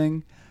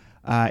something.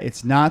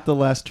 It's not the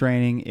less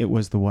training. It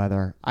was the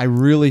weather. I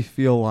really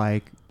feel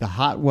like the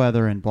hot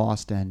weather in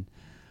Boston.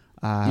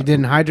 You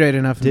didn't hydrate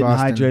enough in Didn't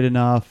Boston. hydrate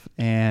enough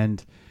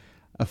and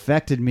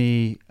affected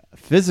me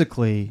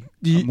physically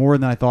more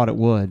than I thought it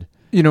would.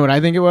 You know what I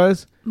think it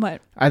was?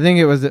 What? I think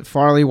it was that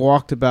Farley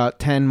walked about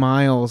 10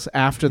 miles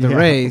after the Yeah,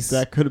 race.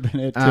 That could have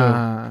been it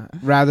too.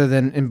 Rather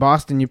than in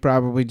Boston, you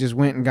probably just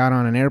went and got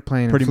on an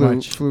airplane Pretty and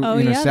much. flew Oh,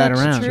 sat that's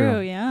around. true.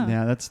 Yeah.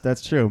 Yeah,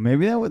 that's true.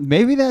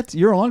 Maybe that's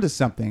you're onto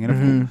something. And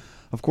Mhm.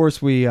 of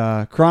course, we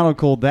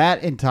chronicled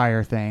that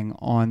entire thing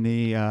on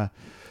the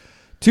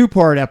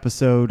 2-part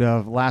episode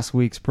of last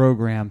week's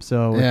program.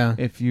 So Yeah.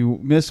 if you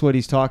miss what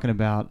he's talking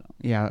about,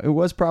 yeah, it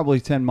was probably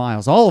 10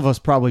 miles. All of us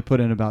probably put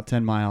in about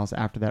 10 miles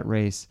after that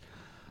race.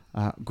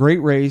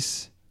 Great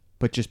race,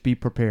 but just be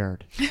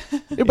prepared.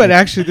 Yeah, but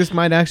actually, this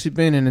might actually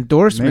been an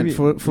endorsement Maybe,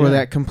 for yeah.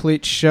 that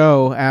complete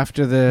show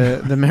after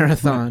the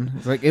marathon.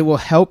 It's like it will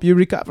help you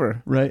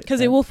recover. Right? Because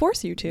it will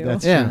force you to.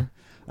 That's Yeah.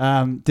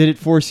 true. Did it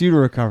force you to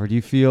recover? Do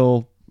you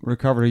feel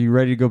recovered? Are you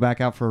ready to go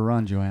back out for a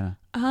run, Joanna?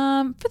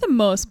 For the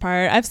most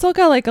part, I've still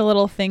got like a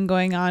little thing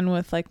going on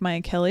with like my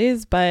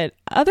Achilles, but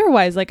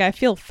otherwise, like I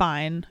feel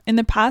fine. In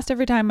the past,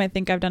 every time I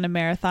think I've done a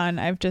marathon,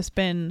 I've just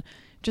been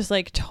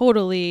like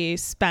totally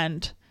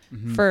spent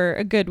for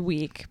a good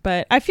week.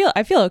 But I feel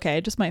okay.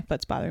 Just my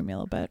foot's bothering me a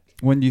little bit.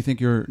 When do you think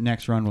your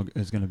next run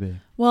is going to be?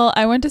 Well,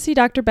 I went to see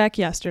Dr. Beck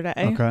yesterday.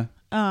 Okay.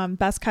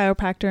 Best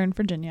chiropractor in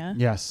Virginia.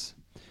 Yes.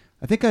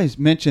 I think I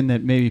mentioned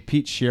that maybe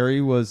Pete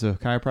Sherry was a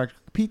chiropractor.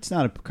 Pete's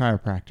not a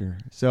chiropractor,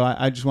 so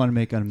I just want to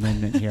make an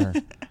amendment here.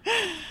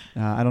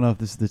 I don't know if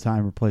this is the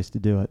time or place to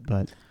do it,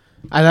 but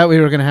I thought we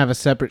were going to have a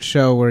separate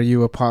show where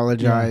you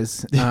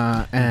apologize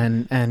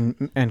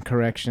and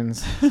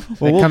corrections.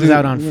 Well, It comes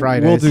out on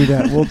Fridays. We'll do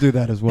that. We'll do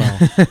that as well.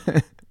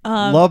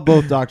 Love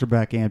both Dr.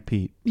 Beck and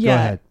Pete. Yeah. Go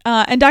ahead.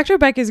 And Dr.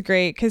 Beck is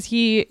great because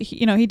he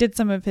did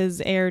some of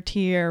his ART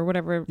or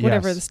whatever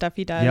Yes. the stuff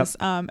he does.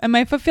 And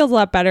my foot feels a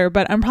lot better,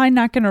 but I'm probably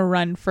not going to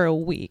run for a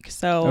week.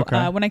 So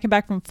Okay. when I come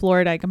back from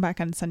Florida, I come back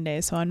on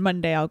Sunday. So on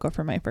Monday, I'll go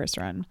for my first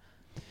run.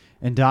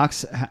 And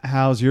Docs,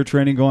 how's your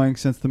training going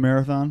since the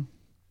marathon?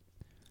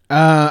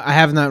 I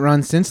have not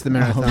run since the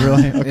marathon. Oh,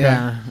 really? Okay.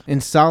 Yeah. In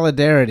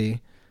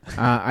solidarity,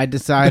 I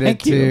decided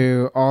Thank you.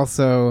 to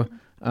also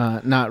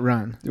not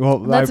run. Well,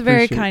 That's I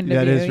very appreciate- kind of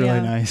That you, is really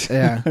yeah. nice.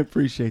 Yeah. I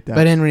appreciate that.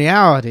 But in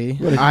reality,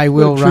 What a- I what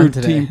will a run true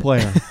today. Team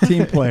player.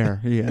 Team player.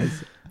 He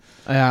is.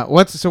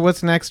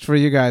 What's next for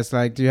you guys?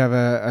 Like, do you have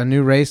a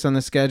new race on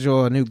the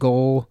schedule, a new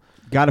goal?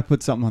 Got to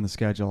put something on the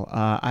schedule.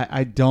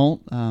 I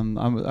don't.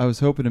 I was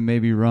hoping to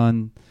maybe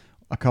run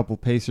a couple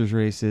Pacers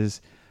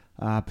races,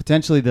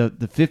 potentially the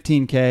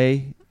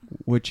 15K,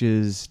 which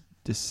is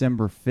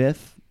December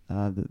 5th.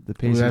 The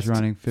Pacers that's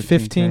running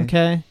 15K.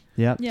 15K.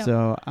 Yep. Yeah.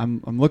 So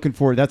I'm looking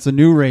forward. That's a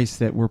new race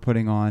that we're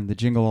putting on, the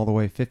Jingle All the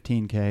Way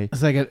 15K.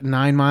 It's like at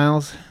 9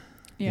 miles.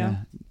 Yeah.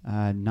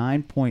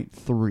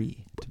 9.3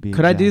 to be.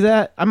 Could I do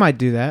exact. that? I might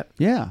do that.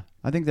 Yeah,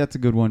 I think that's a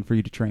good one for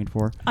you to train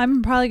for.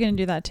 I'm probably going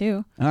to do that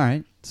too. All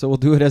right, so we'll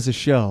do it as a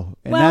show.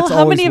 And Well, that's how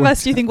always many of worked.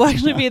 us do you think will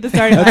actually be at the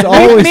starting That's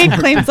line? We've always made worked.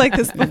 claims like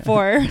this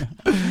before.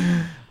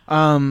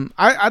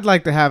 I'd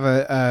like to have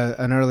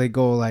an early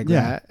goal like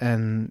Yeah. that,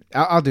 and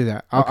I'll do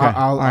that. Okay.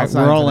 I'll all right,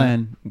 sign we're for all that.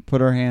 in.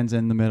 Put our hands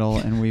in the middle,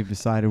 and we've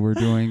decided we're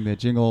doing the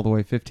Jingle All the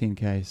Way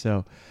 15K.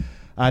 So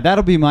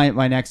that'll be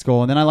my next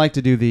goal, and then I like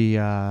to do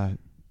the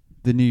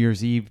New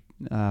Year's Eve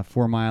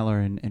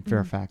 4-miler in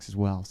Fairfax as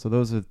well. So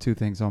those are the two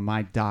things on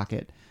my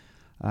docket.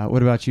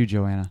 What about you,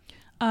 Joanna?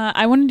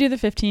 I want to do the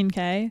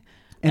 15K.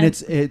 And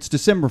it's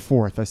December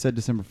 4th. I said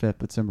December 5th,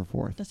 but December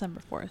 4th. December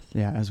 4th.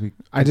 Yeah, as we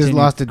I just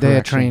continue lost a day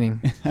of correction.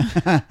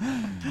 training.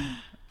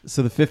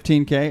 So the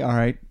 15K, all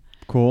right,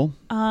 cool.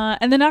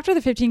 And then after the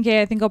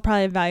 15K, I think I'll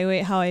probably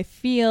evaluate how I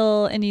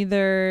feel and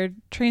either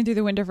train through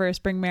the winter for a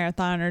spring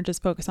marathon or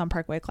just focus on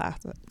Parkway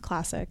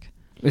Classic.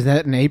 Is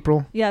that in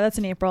April? Yeah, that's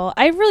in April.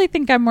 I really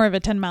think I'm more of a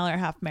 10-mile or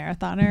half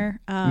marathoner.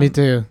 Me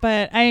too.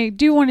 But I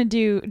do want to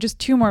do just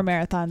 2 more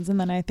marathons, and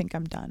then I think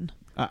I'm done.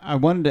 I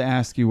wanted to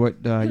ask you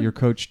what your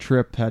coach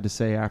Tripp had to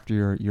say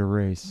after your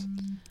race.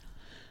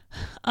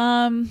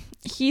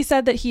 He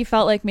said that he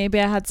felt like maybe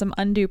I had some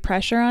undue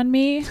pressure on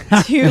me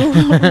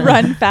to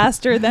run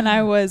faster than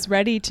I was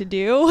ready to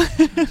do.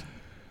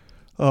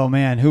 Oh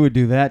man, who would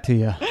do that to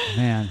you,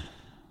 man?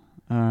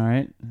 All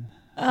right,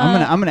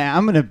 I'm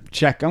gonna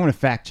check. I'm gonna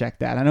fact check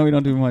that. I know we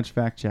don't do much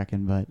fact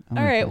checking, but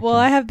All right. Well,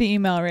 I have the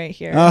email right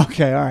here.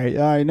 Okay, all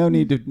right. No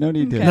need to. Okay.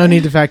 No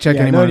need to fact check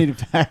yeah, anymore. no need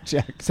to fact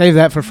check. Save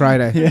that for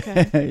Friday.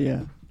 Yeah,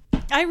 yeah.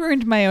 I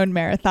ruined my own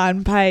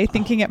marathon by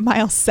thinking at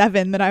mile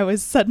 7 that I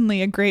was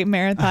suddenly a great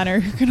marathoner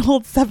who could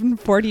hold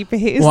 7:40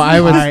 pace. Well, I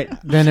was. All right.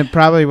 Then it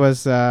probably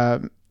was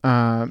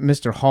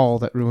Mr. Hall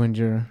that ruined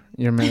your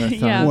marathon.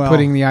 Yeah. Well-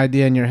 Putting the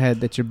idea in your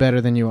head that you're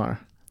better than you are.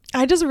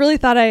 I just really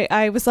thought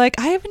I was like,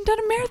 I haven't done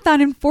a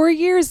marathon in 4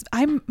 years.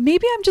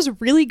 Maybe I'm just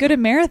really good at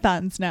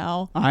marathons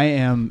now. I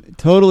am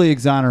totally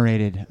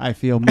exonerated. I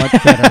feel much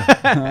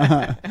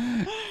better.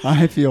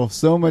 I feel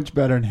so much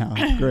better now.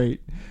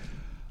 Great.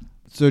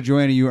 So,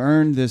 Joanna, you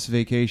earned this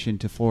vacation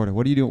to Florida.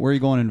 What are you doing? Where are you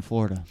going in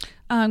Florida?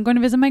 I'm going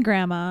to visit my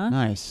grandma.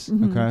 Nice.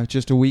 Mhm. Okay.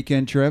 Just a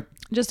weekend trip?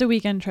 Just a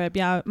weekend trip.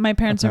 Yeah. My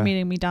parents Okay. are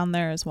meeting me down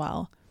there as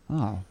well.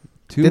 Oh.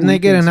 Didn't they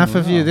get weekends in enough a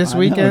of you row. this I know,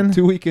 weekend?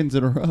 2 weekends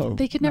in a row.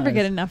 They could never Nice.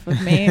 get enough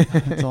of me.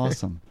 That's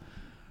awesome.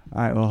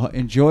 All right. Well,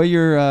 enjoy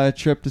your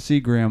trip to see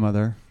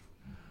grandmother.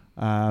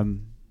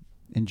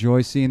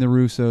 Enjoy seeing the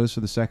Russos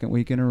for the second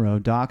week in a row.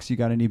 Docs, you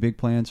got any big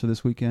plans for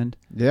this weekend?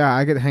 Yeah,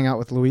 I get to hang out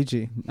with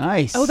Luigi.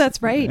 Nice. Oh,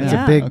 that's right. It's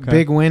Yeah. a big, Okay.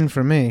 big win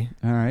for me.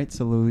 All right.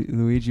 So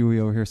Luigi will be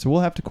over here. So we'll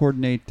have to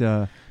coordinate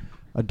a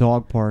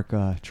dog park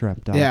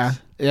trip, Docs.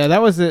 Yeah,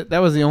 that was it. That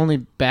was the only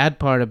bad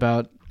part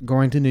about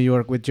going to New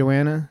York with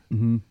Joanna.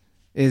 Mm-hmm.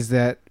 Is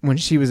that when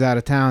she was out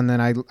of town,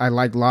 then I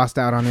like lost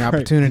out on the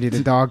opportunity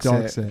to dog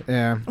sit.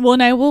 Yeah. Well,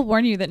 and I will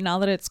warn you that now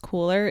that it's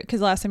cooler, because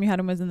last time you had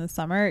him was in the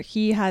summer,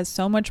 he has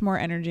so much more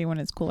energy when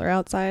it's cooler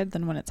outside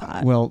than when it's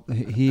hot. Well,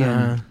 he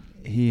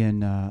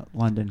and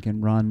London can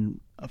run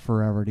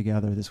forever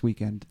together this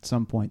weekend at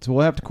some point. So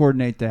we'll have to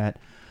coordinate that.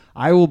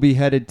 I will be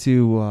headed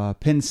to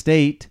Penn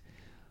State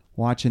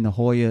watching the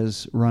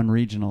Hoyas run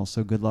regionals.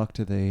 So good luck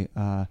to the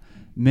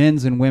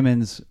men's and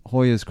women's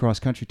Hoyas cross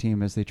country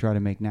team as they try to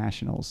make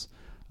nationals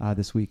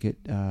this week at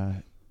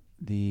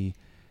the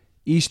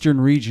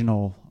Eastern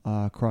Regional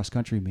cross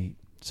country meet.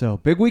 So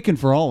big weekend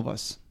for all of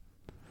us.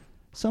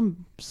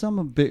 Some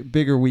a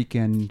bigger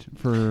weekend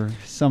for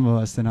some of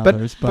us than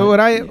others. But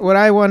what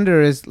I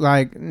wonder is,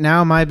 like,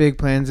 now my big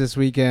plans this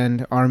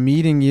weekend are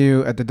meeting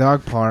you at the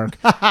dog park,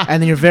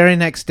 and then your very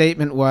next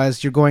statement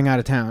was you're going out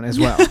of town as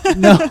well.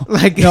 No,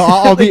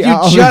 I'll be.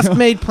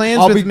 Made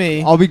plans with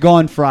me. I'll be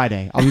gone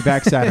Friday. I'll be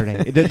back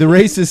Saturday. the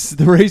race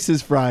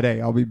is Friday.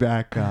 I'll be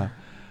back.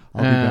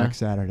 I'll be back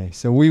Saturday.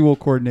 So we will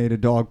coordinate a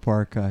dog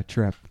park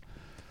trip.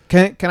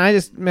 Can I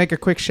just make a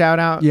quick shout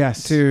out?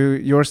 Yes. To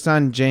your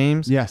son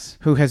James. Yes.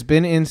 Who has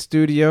been in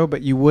studio,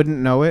 but you wouldn't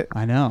know it.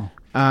 I know.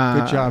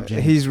 Good job,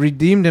 James. He's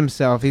redeemed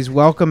himself. He's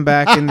welcome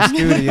back in the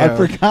studio. I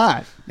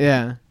forgot.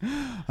 Yeah.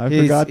 I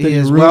forgot that he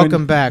is ruined.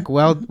 welcome back.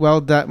 Well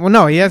done. Well,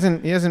 no, he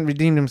hasn't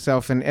redeemed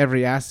himself in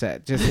every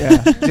asset. Just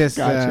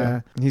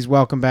Gotcha. He's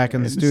welcome back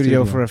in the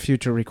studio for a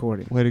future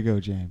recording. Way to go,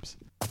 James.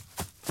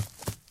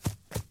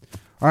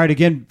 All right,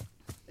 again,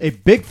 a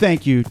big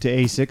thank you to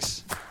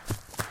ASICS.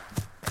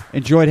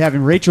 Enjoyed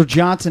having Rachel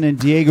Johnson and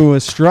Diego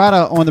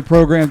Estrada on the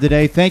program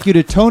today. Thank you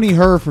to Tony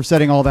Herr for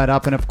setting all that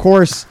up. And, of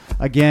course,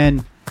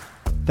 again,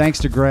 thanks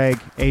to Greg,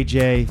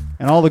 AJ,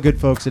 and all the good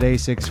folks at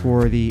ASICS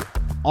for the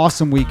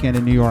awesome weekend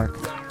in New York.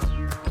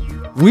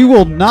 We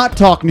will not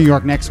talk New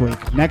York next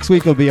week. Next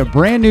week will be a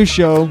brand new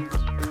show.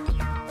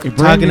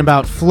 Talking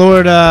about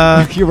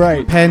Florida, You're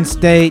right. Penn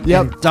State,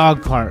 Yep. and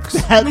dog parks.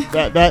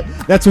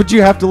 That's what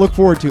you have to look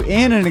forward to,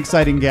 and an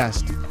exciting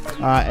guest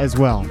as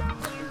well.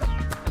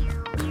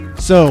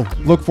 So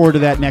look forward to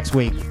that next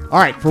week. All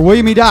right, for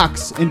William E.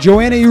 Docs and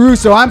Joanna E.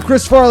 Russo, I'm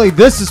Chris Farley.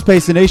 This is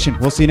Space the Nation.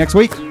 We'll see you next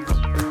week.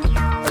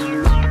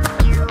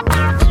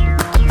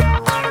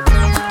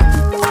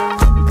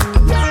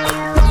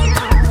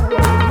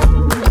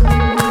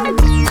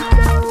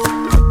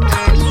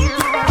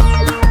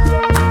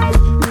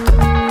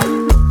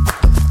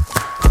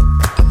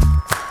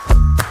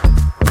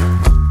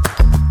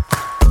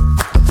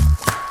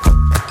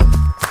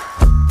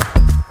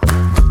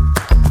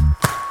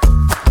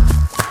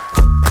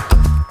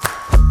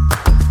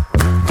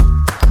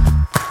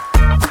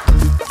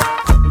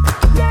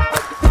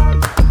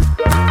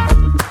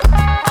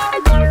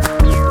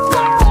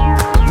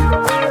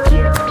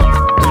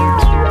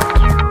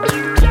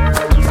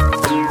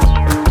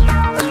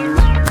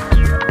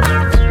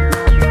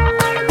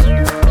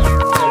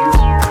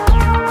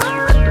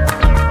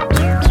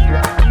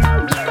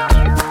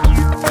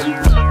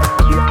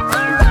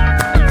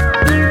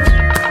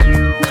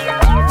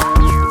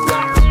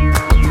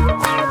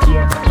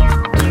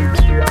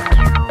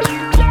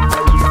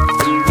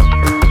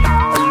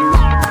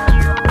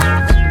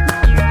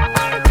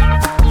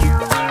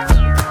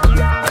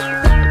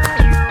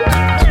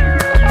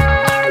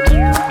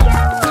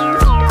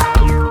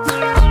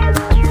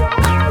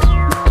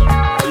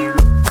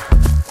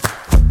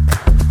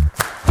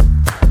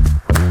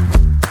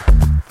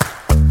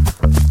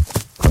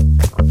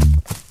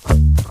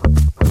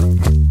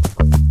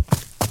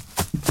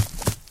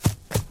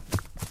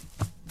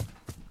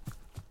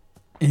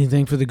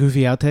 Anything for the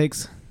goofy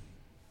outtakes?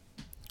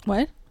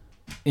 What?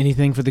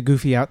 Anything for the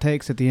goofy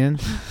outtakes at the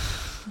end?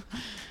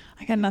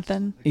 I got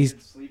nothing.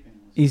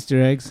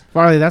 Easter eggs.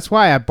 Farley, that's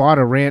why I bought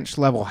a ranch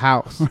level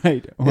house.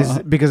 Right. Is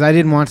because I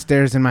didn't want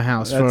stairs in my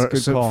house That's a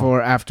good call.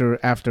 for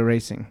after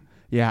racing.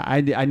 Yeah,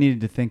 I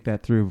needed to think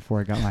that through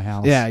before I got my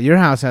house. Yeah, your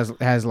house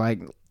has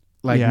like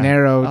Yeah.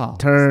 narrow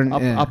turn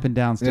up and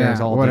down stairs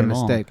yeah, all what day a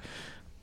long. mistake.